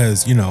whatever,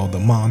 because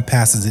the mom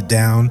passes it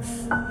down,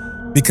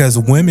 because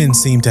women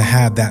seem to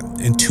have that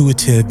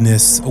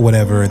intuitiveness or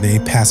whatever, and they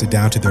pass it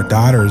down to their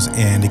daughters.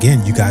 And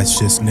again, you guys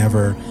just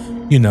never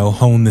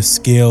hone the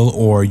skill,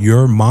 or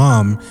your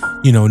mom,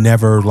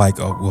 never like,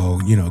 oh, well,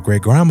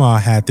 great grandma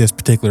had this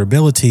particular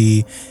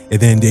ability, and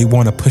then they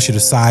want to push it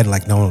aside,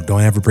 like, no,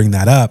 don't ever bring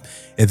that up.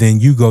 And then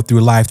you go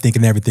through life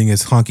thinking everything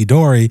is honky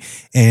dory.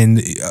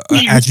 And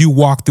as you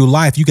walk through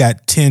life, you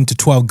got 10 to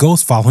 12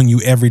 ghosts following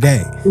you every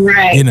day.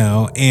 Right.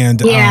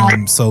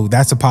 And so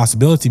that's a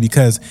possibility,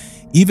 because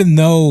again,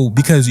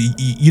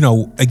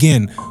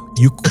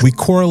 we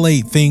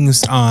correlate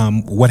things,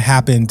 what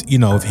happened,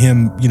 of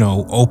him,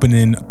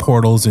 opening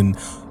portals and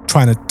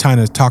trying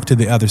to talk to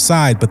the other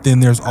side. But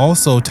then there's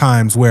also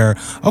times where,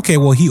 okay,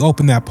 well, he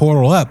opened that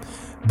portal up,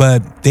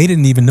 but they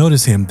didn't even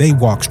notice him. They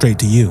walked straight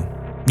to you.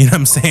 You know what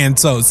I'm saying?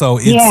 So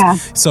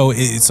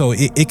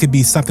it could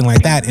be something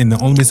like that. And the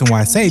only reason why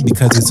I say,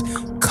 because it's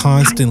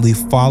constantly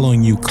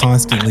following you,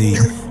 constantly,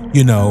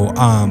 in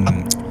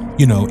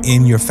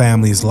your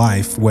family's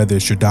life, whether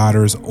it's your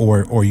daughter's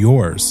or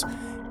yours.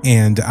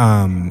 And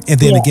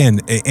then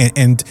again,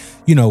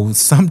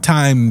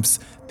 sometimes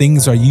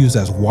things are used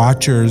as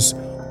watchers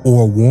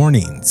or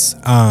warnings.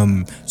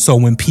 So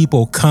when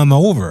people come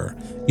over,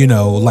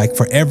 like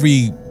for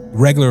every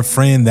regular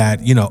friend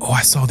that,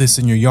 I saw this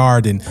in your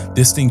yard and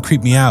this thing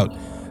creeped me out,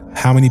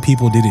 how many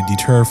people did it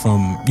deter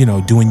from,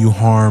 doing you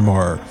harm,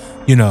 or,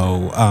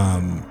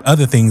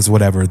 other things,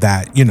 whatever,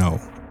 that,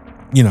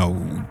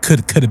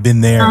 could have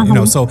been there,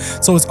 so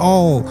it's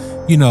all,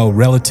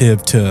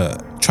 relative to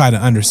try to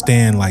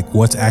understand like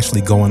what's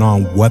actually going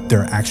on, what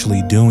they're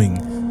actually doing,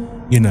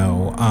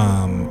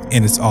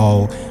 and it's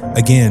all,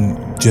 again,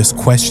 just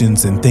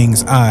questions and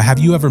things. Have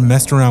you ever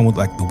messed around with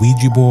like the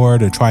Ouija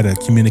board or try to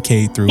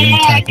communicate through any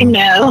type of...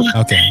 No.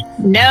 Okay.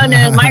 No.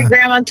 My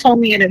grandma told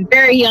me at a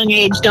very young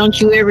age, don't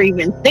you ever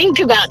even think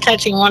about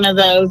touching one of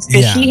those,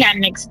 because she had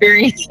an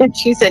experience and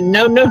she said,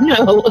 no.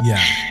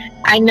 Yeah.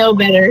 I know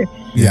better.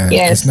 Yeah.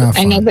 Yes,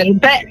 I know better.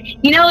 But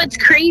what's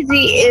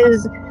crazy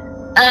is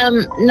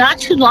not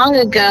too long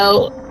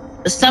ago,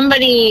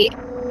 somebody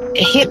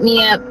hit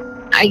me up,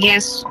 I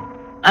guess.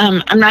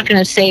 I'm not going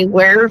to say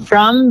where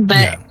from,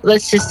 but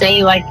let's just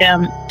say like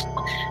a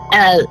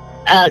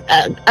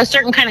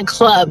certain kind of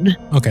club.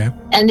 Okay.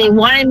 And they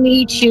wanted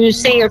me to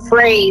say a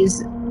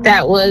phrase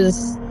that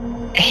was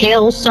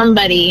hail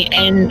somebody,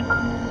 and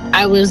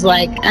I was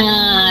like,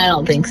 I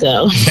don't think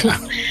so. Yeah.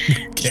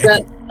 Okay.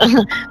 So,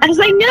 I was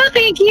like, no,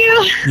 thank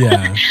you.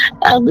 Yeah.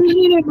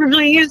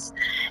 Please.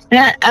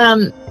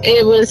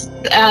 It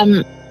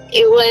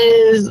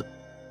was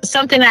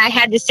something I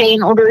had to say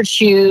in order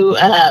to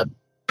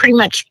pretty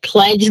much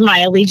pledge my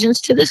allegiance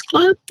to this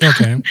club.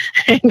 Okay.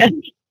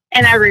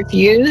 And I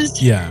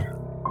refused. Yeah.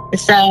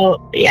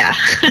 So yeah.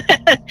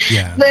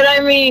 Yeah. But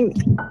I mean,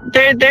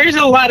 there's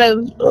a lot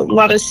of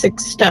sick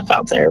stuff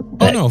out there.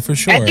 Oh no, for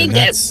sure. I think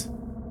I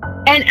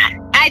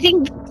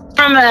think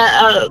from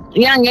a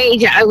young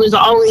age, I was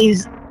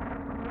always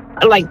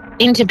like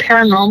into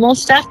paranormal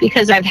stuff,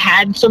 because I've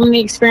had so many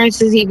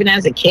experiences even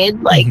as a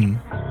kid. Like,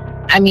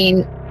 I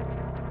mean,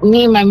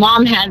 me and my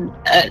mom had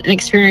an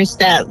experience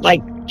that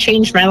like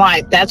changed my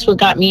life. That's what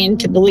got me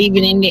into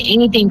believing into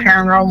anything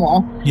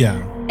paranormal.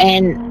 Yeah.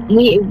 And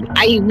we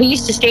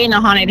used to stay in a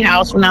haunted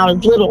house when I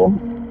was little.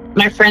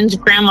 My friend's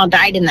grandma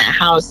died in that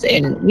house,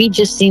 and we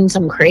just seen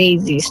some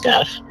crazy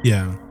stuff.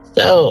 Yeah.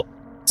 So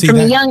from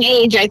a young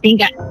age, I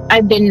think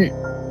I've been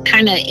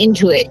kind of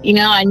into it.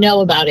 I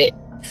know about it.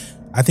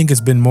 I think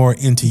it's been more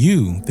into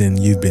you than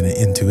you've been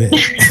into it.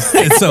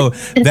 So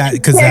that,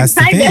 because that's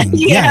the thing.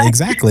 Yeah,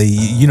 exactly.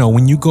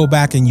 When you go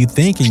back and you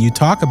think and you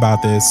talk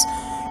about this,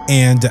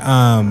 and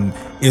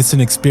it's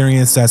an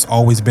experience that's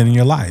always been in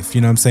your life.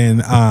 You know what I'm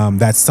saying?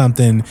 That's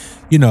something,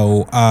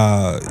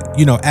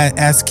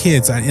 as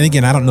kids, and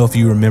again, I don't know if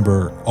you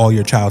remember all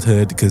your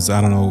childhood, because I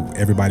don't know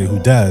everybody who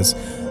does,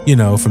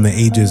 from the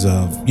ages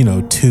of,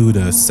 2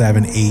 to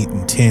 7, 8,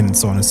 and 10, and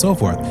so on and so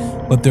forth.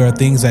 But there are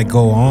things that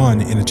go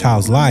on in a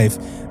child's life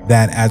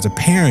that as a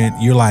parent,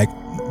 you're like,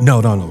 no,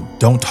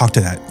 don't talk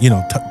to that.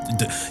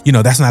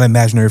 That's not an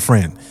imaginary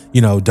friend.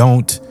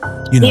 Don't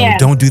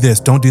do this,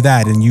 don't do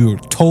that. And you're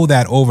told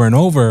that over and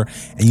over,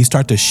 and you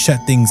start to shut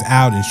things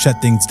out and shut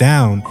things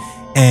down,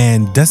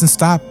 and doesn't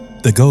stop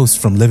the ghost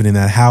from living in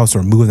that house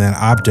or moving that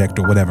object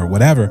or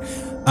whatever.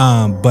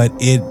 But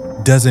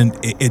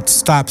it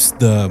stops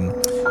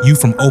you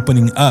from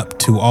opening up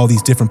to all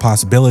these different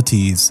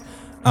possibilities,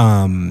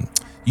 to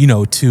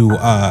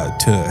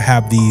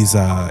have these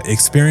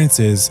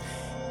experiences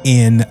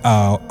in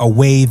a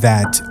way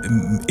that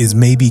is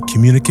maybe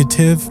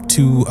communicative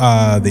to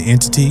the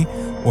entity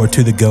or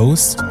to the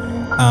ghost.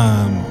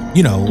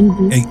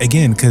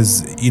 Again,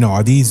 because,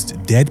 are these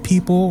dead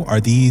people? Are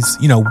these,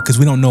 because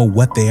we don't know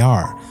what they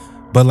are.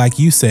 But like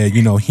you said,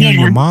 hearing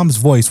your mom's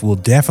voice will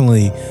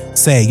definitely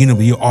say,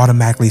 you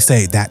automatically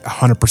say that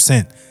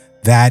 100%.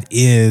 That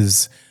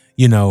is,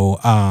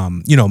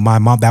 my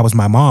mom, that was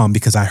my mom,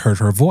 because I heard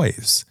her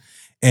voice.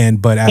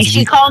 And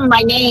she called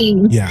my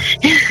name. Yeah.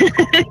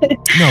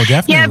 No,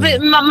 definitely. Yeah,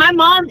 but my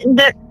mom,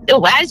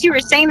 as you were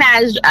saying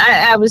that,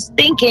 I was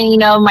thinking,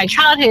 my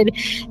childhood,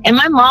 and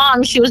my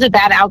mom, she was a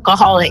bad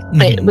alcoholic,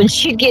 but when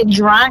she'd get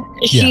drunk,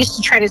 she used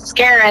to try to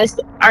scare us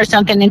or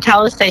something and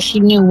tell us that she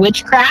knew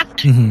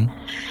witchcraft. And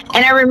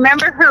I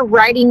remember her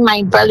writing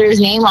my brother's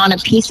name on a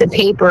piece of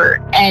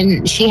paper,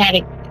 and she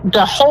had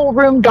the whole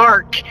room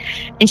dark,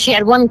 and she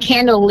had one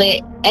candle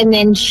lit, and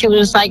then she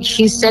was like,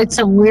 she said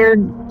some weird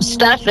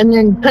stuff, and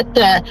then put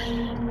the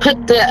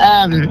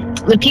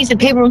piece of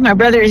paper with my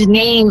brother's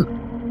name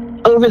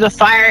over the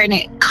fire, and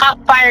it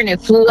caught fire and it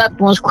flew up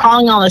and was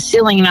crawling on the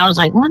ceiling, and I was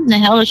like, what in the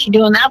hell is she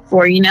doing that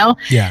for,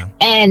 Yeah.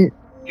 And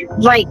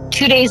like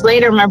 2 days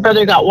later, my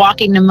brother got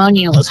walking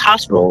pneumonia and was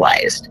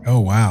hospitalized. Oh,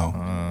 wow.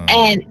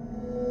 And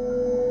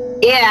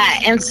yeah,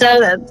 and so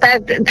that I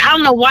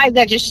don't know why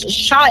that just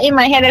shot in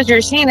my head as you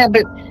were saying that,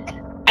 but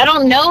I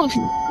don't know if,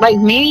 like,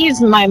 maybe it's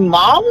my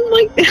mom.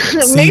 Like,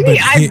 maybe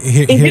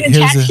it's been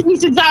attached to me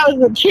since I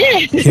was a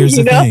kid. Here's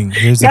the thing.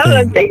 Now that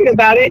I'm thinking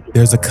about it.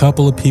 There's a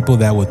couple of people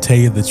that will tell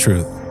you the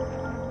truth.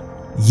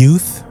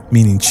 Youth,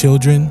 meaning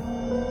children,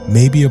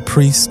 maybe a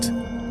priest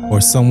or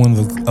someone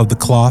of the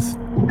cloth,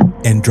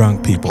 and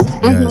drunk people.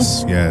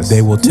 Yes.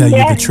 They will tell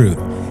you the truth.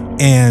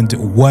 And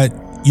what,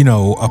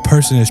 a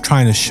person is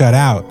trying to shut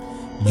out,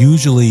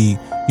 usually,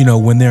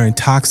 when they're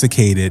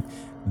intoxicated,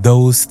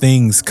 those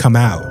things come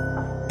out.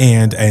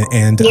 And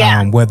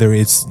whether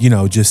it's,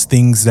 just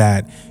things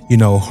that,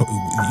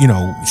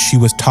 she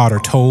was taught or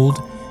told.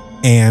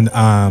 And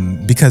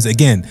because,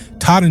 again,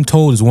 taught and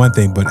told is one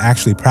thing, but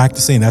actually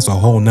practicing, that's a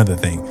whole nother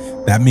thing.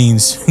 That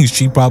means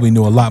she probably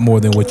knew a lot more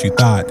than what you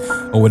thought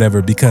or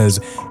whatever, because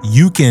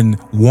you can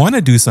want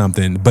to do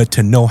something, but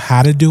to know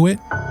how to do it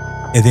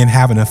and then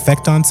have an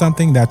effect on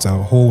something, that's a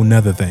whole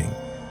nother thing.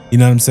 You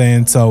know what I'm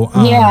saying? So,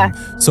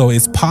 so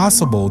it's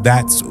possible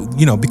that's,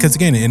 because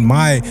again, in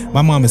my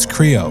mom is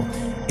Creole,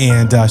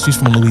 and she's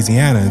from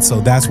Louisiana. And so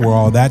that's where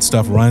all that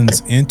stuff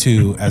runs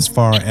into, as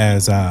far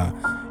as,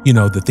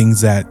 the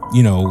things that,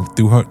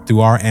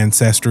 through our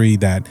ancestry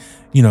that,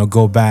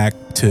 go back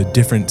to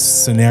different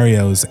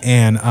scenarios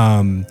and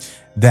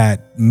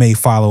that may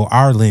follow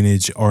our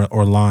lineage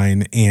or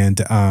line,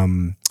 and,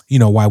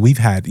 why we've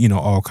had,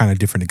 all kind of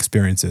different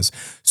experiences.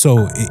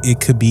 So it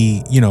could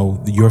be,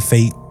 your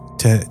fate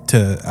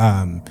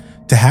to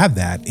have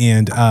that.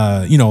 And,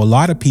 a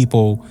lot of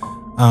people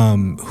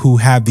who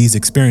have these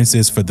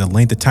experiences for the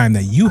length of time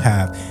that you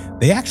have,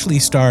 they actually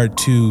start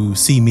to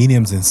see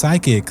mediums and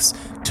psychics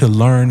to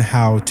learn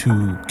how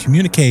to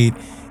communicate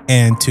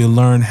and to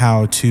learn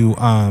how to,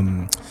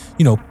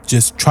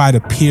 just try to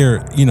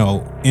peer,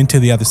 into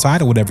the other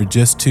side or whatever,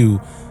 just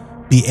to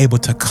be able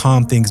to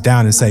calm things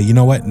down and say, you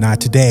know what, not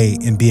today,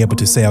 and be able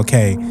to say,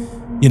 okay,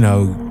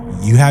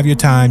 you have your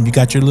time, you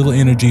got your little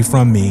energy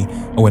from me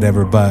or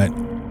whatever, but,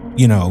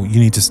 you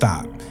need to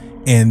stop.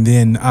 And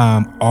then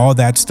all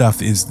that stuff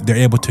they're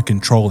able to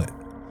control it,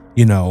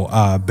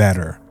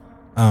 better.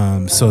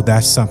 So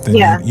that's something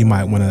you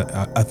might want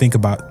to think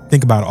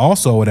about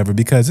also, or whatever,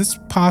 because it's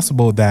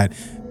possible that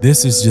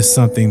this is just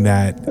something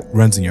that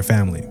runs in your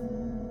family.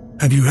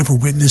 Have you ever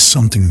witnessed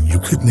something you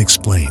couldn't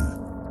explain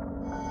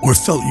or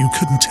felt you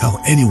couldn't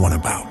tell anyone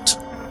about?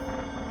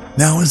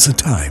 Now is the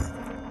time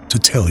to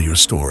tell your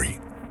story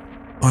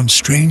on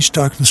Strange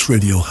Darkness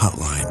Radio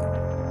Hotline,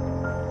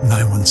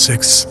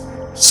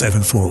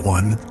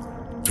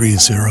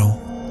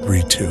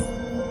 916-741-3032.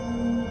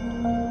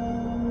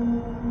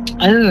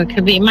 Oh, it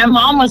could be. My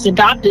mom was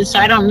adopted, so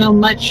I don't know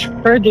much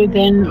further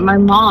than my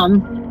mom.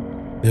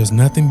 There's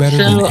nothing better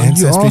than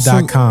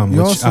Ancestry.com,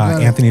 which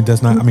Tony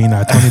does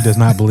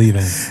not believe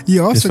in.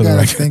 You also got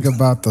to think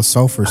about the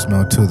sulfur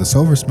smell, too. The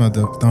sulfur smell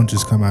don't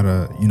just come out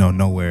of,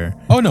 nowhere.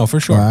 Oh, no, for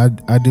sure. So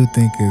I do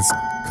think it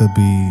could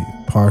be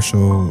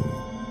partial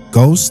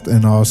ghost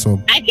and also...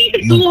 I think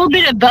it's a little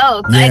bit of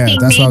both. Yeah, I think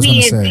that's maybe what I was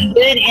it's gonna say.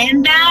 good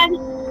and bad.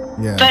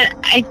 Yeah. But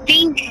I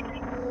think...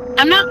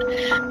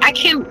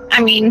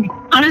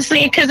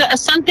 honestly, because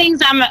some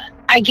things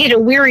I get a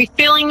weary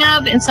feeling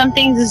of, and some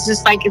things it's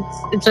just like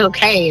it's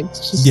okay.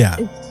 It's just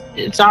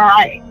it's all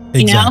right.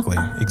 Exactly.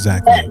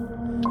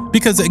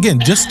 Because again,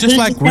 just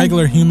like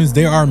regular humans,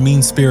 there are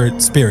mean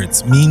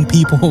spirits, mean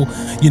people,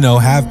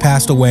 have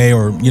passed away,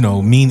 or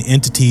mean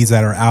entities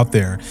that are out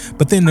there.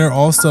 But then there are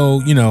also,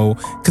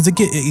 because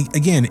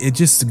again, it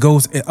just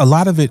goes. A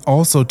lot of it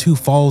also too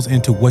falls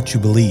into what you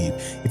believe.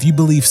 If you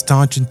believe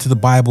staunch into the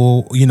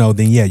Bible,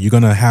 then you're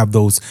gonna have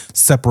those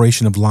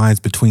separation of lines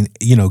between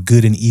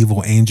good and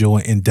evil, angel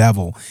and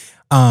devil.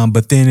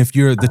 But then if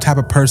you're the type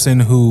of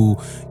person who,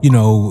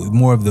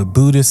 more of the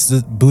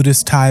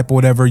Buddhist type or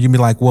whatever, you'd be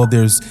like, well,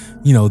 there's,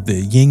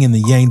 the yin and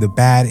the yang, the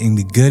bad and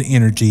the good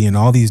energy and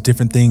all these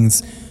different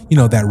things,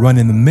 that run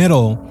in the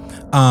middle.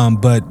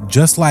 But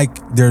just like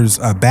there's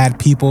bad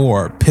people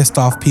or pissed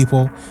off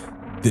people,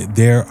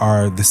 there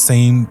are the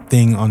same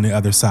thing on the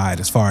other side.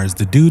 As far as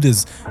the dude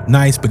is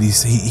nice, but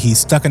he's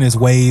stuck in his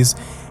ways.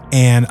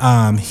 And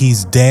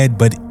he's dead,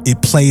 but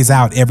it plays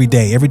out every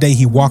day. Every day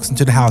he walks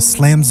into the house,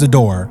 slams the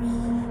door,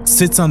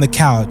 sits on the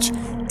couch,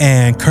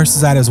 and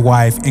curses at his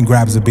wife and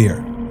grabs a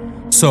beer.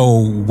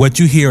 So what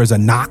you hear is a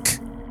knock,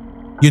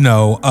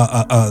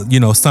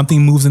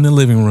 something moves in the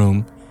living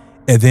room,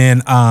 and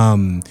then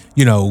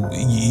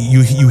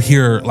you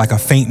hear like a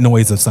faint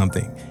noise of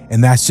something,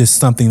 and that's just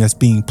something that's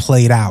being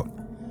played out,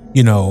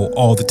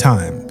 all the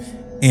time,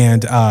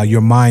 and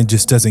your mind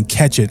just doesn't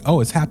catch it.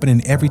 Oh, it's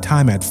happening every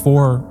time at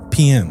 4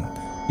 p.m.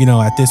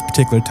 At this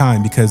particular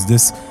time, because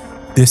this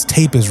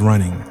tape is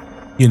running,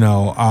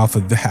 off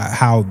of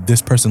how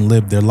this person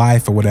lived their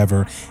life or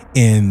whatever,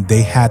 and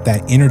they had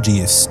that energy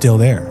is still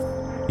there,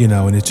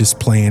 and it's just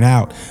playing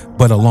out.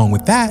 But along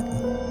with that,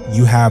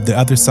 you have the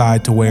other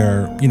side to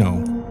where,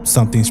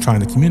 something's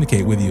trying to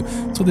communicate with you.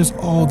 So there's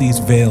all these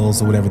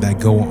veils or whatever that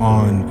go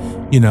on,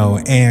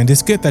 and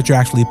it's good that you're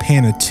actually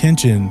paying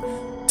attention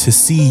to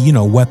see,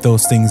 what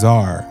those things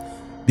are.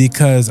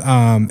 Because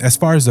as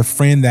far as the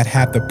friend that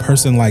had the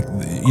person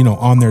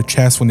on their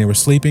chest when they were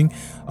sleeping,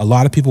 a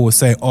lot of people would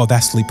say, oh,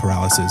 that's sleep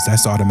paralysis.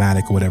 That's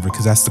automatic or whatever,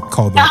 because that's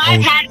called the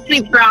I've had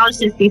sleep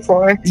paralysis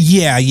before.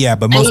 Yeah,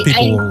 but most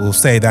people will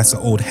say that's the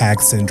old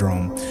hag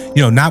syndrome.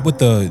 Not with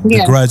the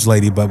grudge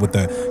lady, but with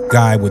the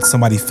guy with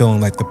somebody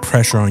feeling like the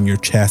pressure on your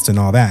chest and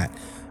all that.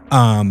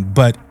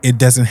 But it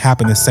doesn't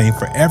happen the same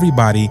for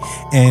everybody,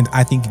 and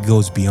I think it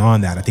goes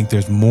beyond that. I think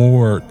there's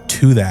more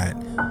to that,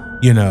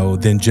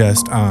 than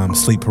just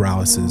sleep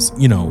paralysis,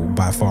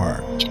 by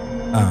far.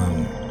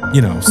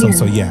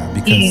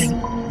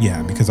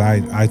 Because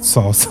I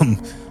saw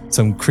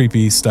some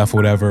creepy stuff,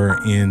 whatever,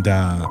 and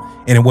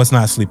it was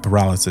not sleep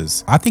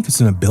paralysis. I think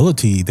it's an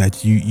ability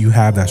that you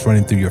have that's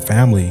running through your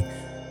family,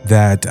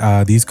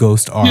 that these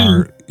ghosts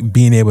are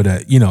being able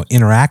to,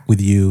 interact with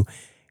you,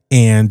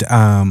 and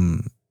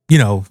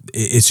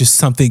it's just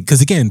something,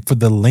 because again, for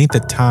the length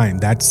of time,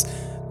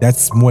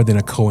 that's more than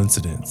a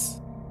coincidence,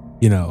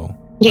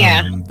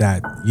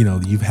 that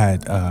you've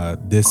had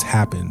this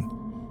happen,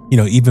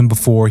 even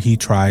before he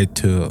tried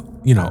to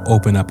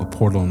open up a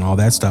portal and all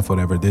that stuff,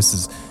 whatever. This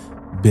has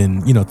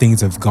been,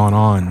 things have gone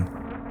on,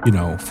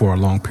 for a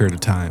long period of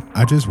time.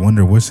 I just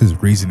wonder, what's his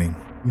reasoning?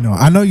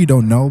 I know you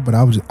don't know, but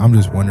I'm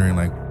just wondering,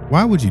 like,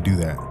 why would you do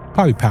that?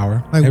 Probably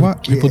power. Like,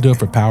 what? People do it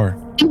for power.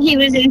 He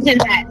was into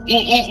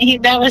that.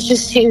 That was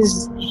just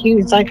his. He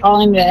was like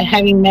all into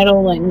heavy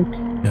metal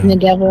and the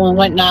devil and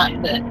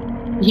whatnot. But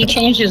he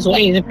changed his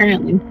ways,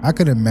 apparently. I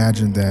could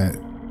imagine that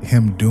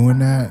him doing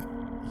that,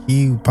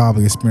 he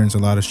probably experienced a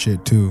lot of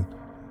shit too.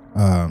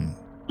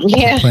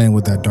 Playing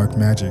with that dark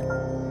magic.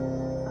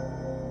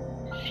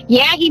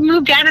 Yeah, he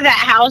moved out of that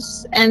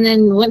house and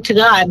then went to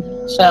God.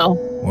 So.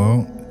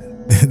 Well,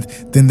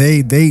 then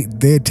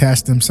they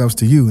attached themselves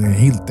to you, and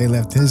they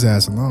left his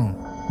ass alone.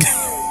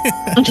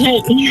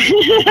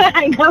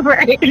 I know,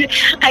 right?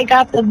 I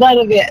got the butt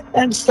of it.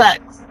 That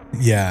sucks.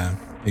 Yeah,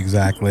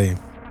 exactly.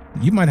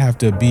 You might have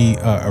to be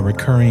a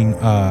recurring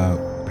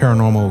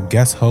paranormal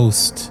guest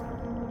host.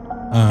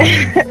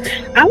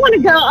 I want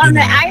to go on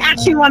I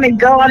actually want to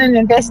go on an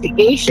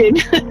investigation.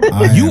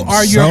 You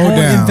are your own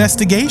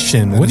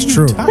investigation. What are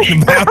you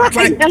talking about?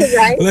 I know,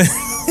 right?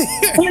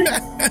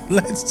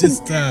 Let's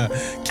just camp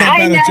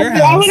out at your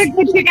house.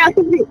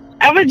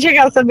 I'm gonna check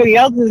out somebody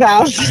else's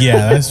house.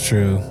 Yeah, that's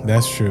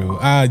true.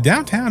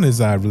 Downtown is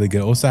really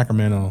good. Old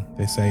Sacramento,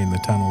 they say, in the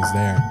tunnels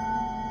there,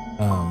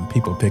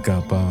 people pick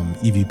up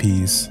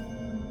EVPs,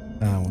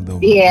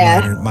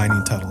 the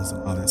mining tunnels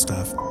and all that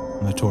stuff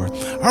on the tour.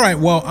 All right,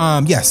 well,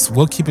 yes,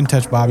 we'll keep in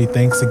touch, Bobbie.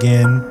 Thanks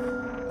again,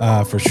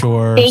 for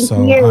sure. Thank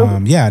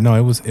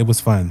you. It was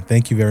fun.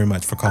 Thank you very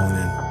much for calling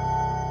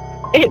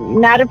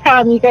in. Not a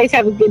problem. You guys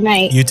have a good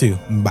night. You too.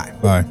 Bye.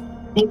 Bye.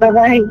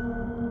 Bye-bye.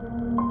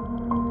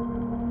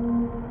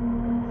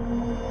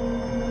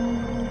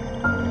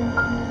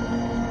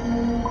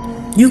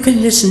 You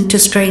can listen to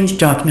Strange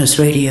Darkness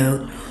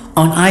Radio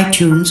on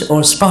iTunes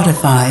or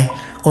Spotify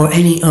or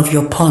any of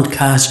your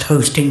podcast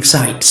hosting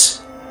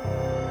sites.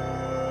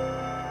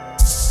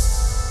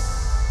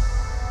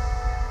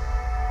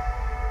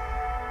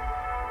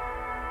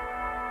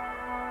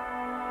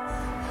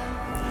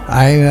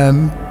 I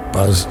am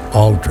Buzz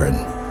Aldrin,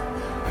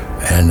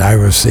 and I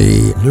was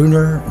the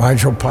lunar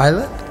module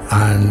pilot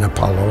on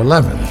Apollo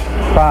 11.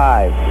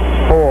 5,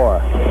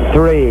 4,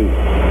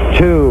 3,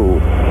 2,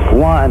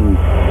 1,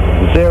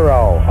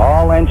 0.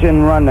 All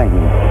engine running.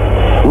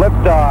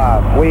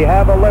 Liftoff. We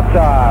have a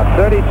liftoff.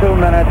 32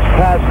 minutes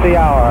past the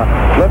hour.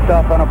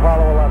 Liftoff on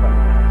Apollo 11.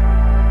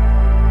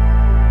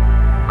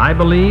 I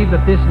believe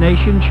that this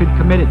nation should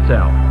commit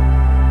itself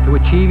to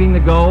achieving the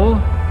goal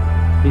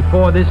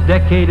before this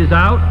decade is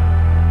out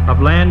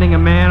of landing a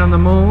man on the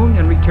moon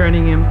and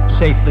returning him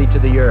safely to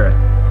the earth.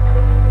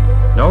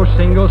 No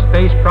single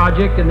space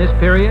project in this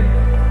period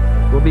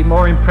will be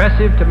more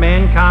impressive to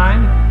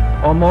mankind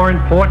or more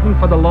important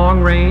for the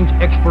long-range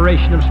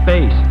exploration of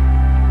space,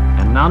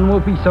 and none will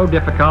be so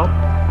difficult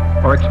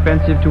or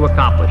expensive to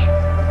accomplish.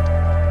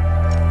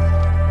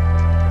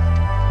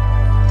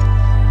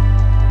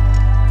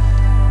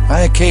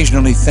 I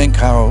occasionally think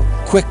how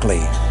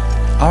quickly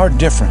our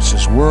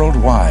differences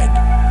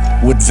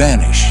worldwide would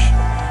vanish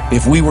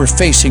if we were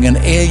facing an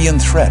alien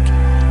threat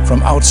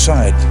from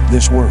outside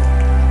this world.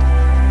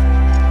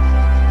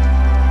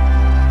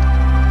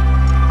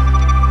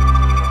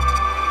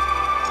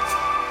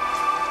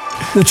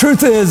 The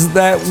truth is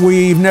that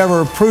we've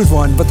never proved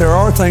one, but there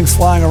are things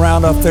flying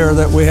around up there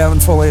that we haven't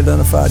fully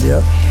identified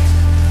yet.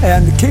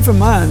 And keep in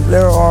mind,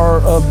 there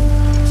are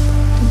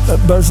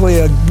basically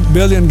 1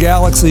 billion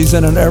galaxies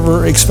in an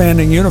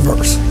ever-expanding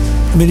universe.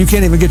 I mean, you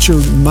can't even get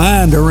your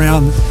mind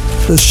around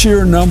the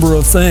sheer number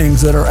of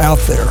things that are out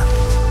there.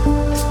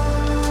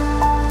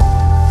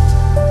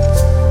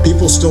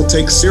 People still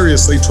take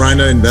seriously trying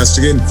to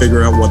investigate and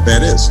figure out what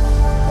that is.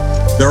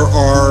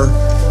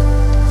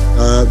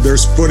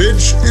 There's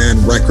footage and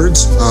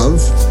records of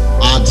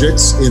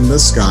objects in the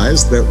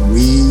skies that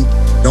we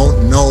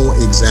don't know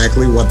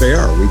exactly what they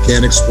are. We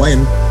can't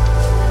explain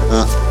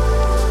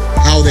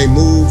how they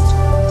moved,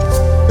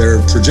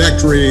 their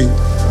trajectory.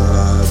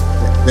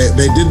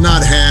 They did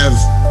not have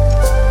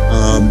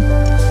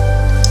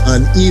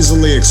an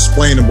easily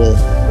explainable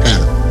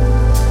pattern.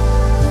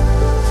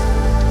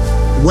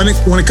 When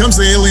it comes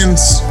to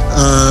aliens,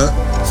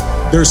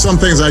 there's some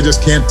things I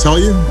just can't tell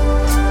you.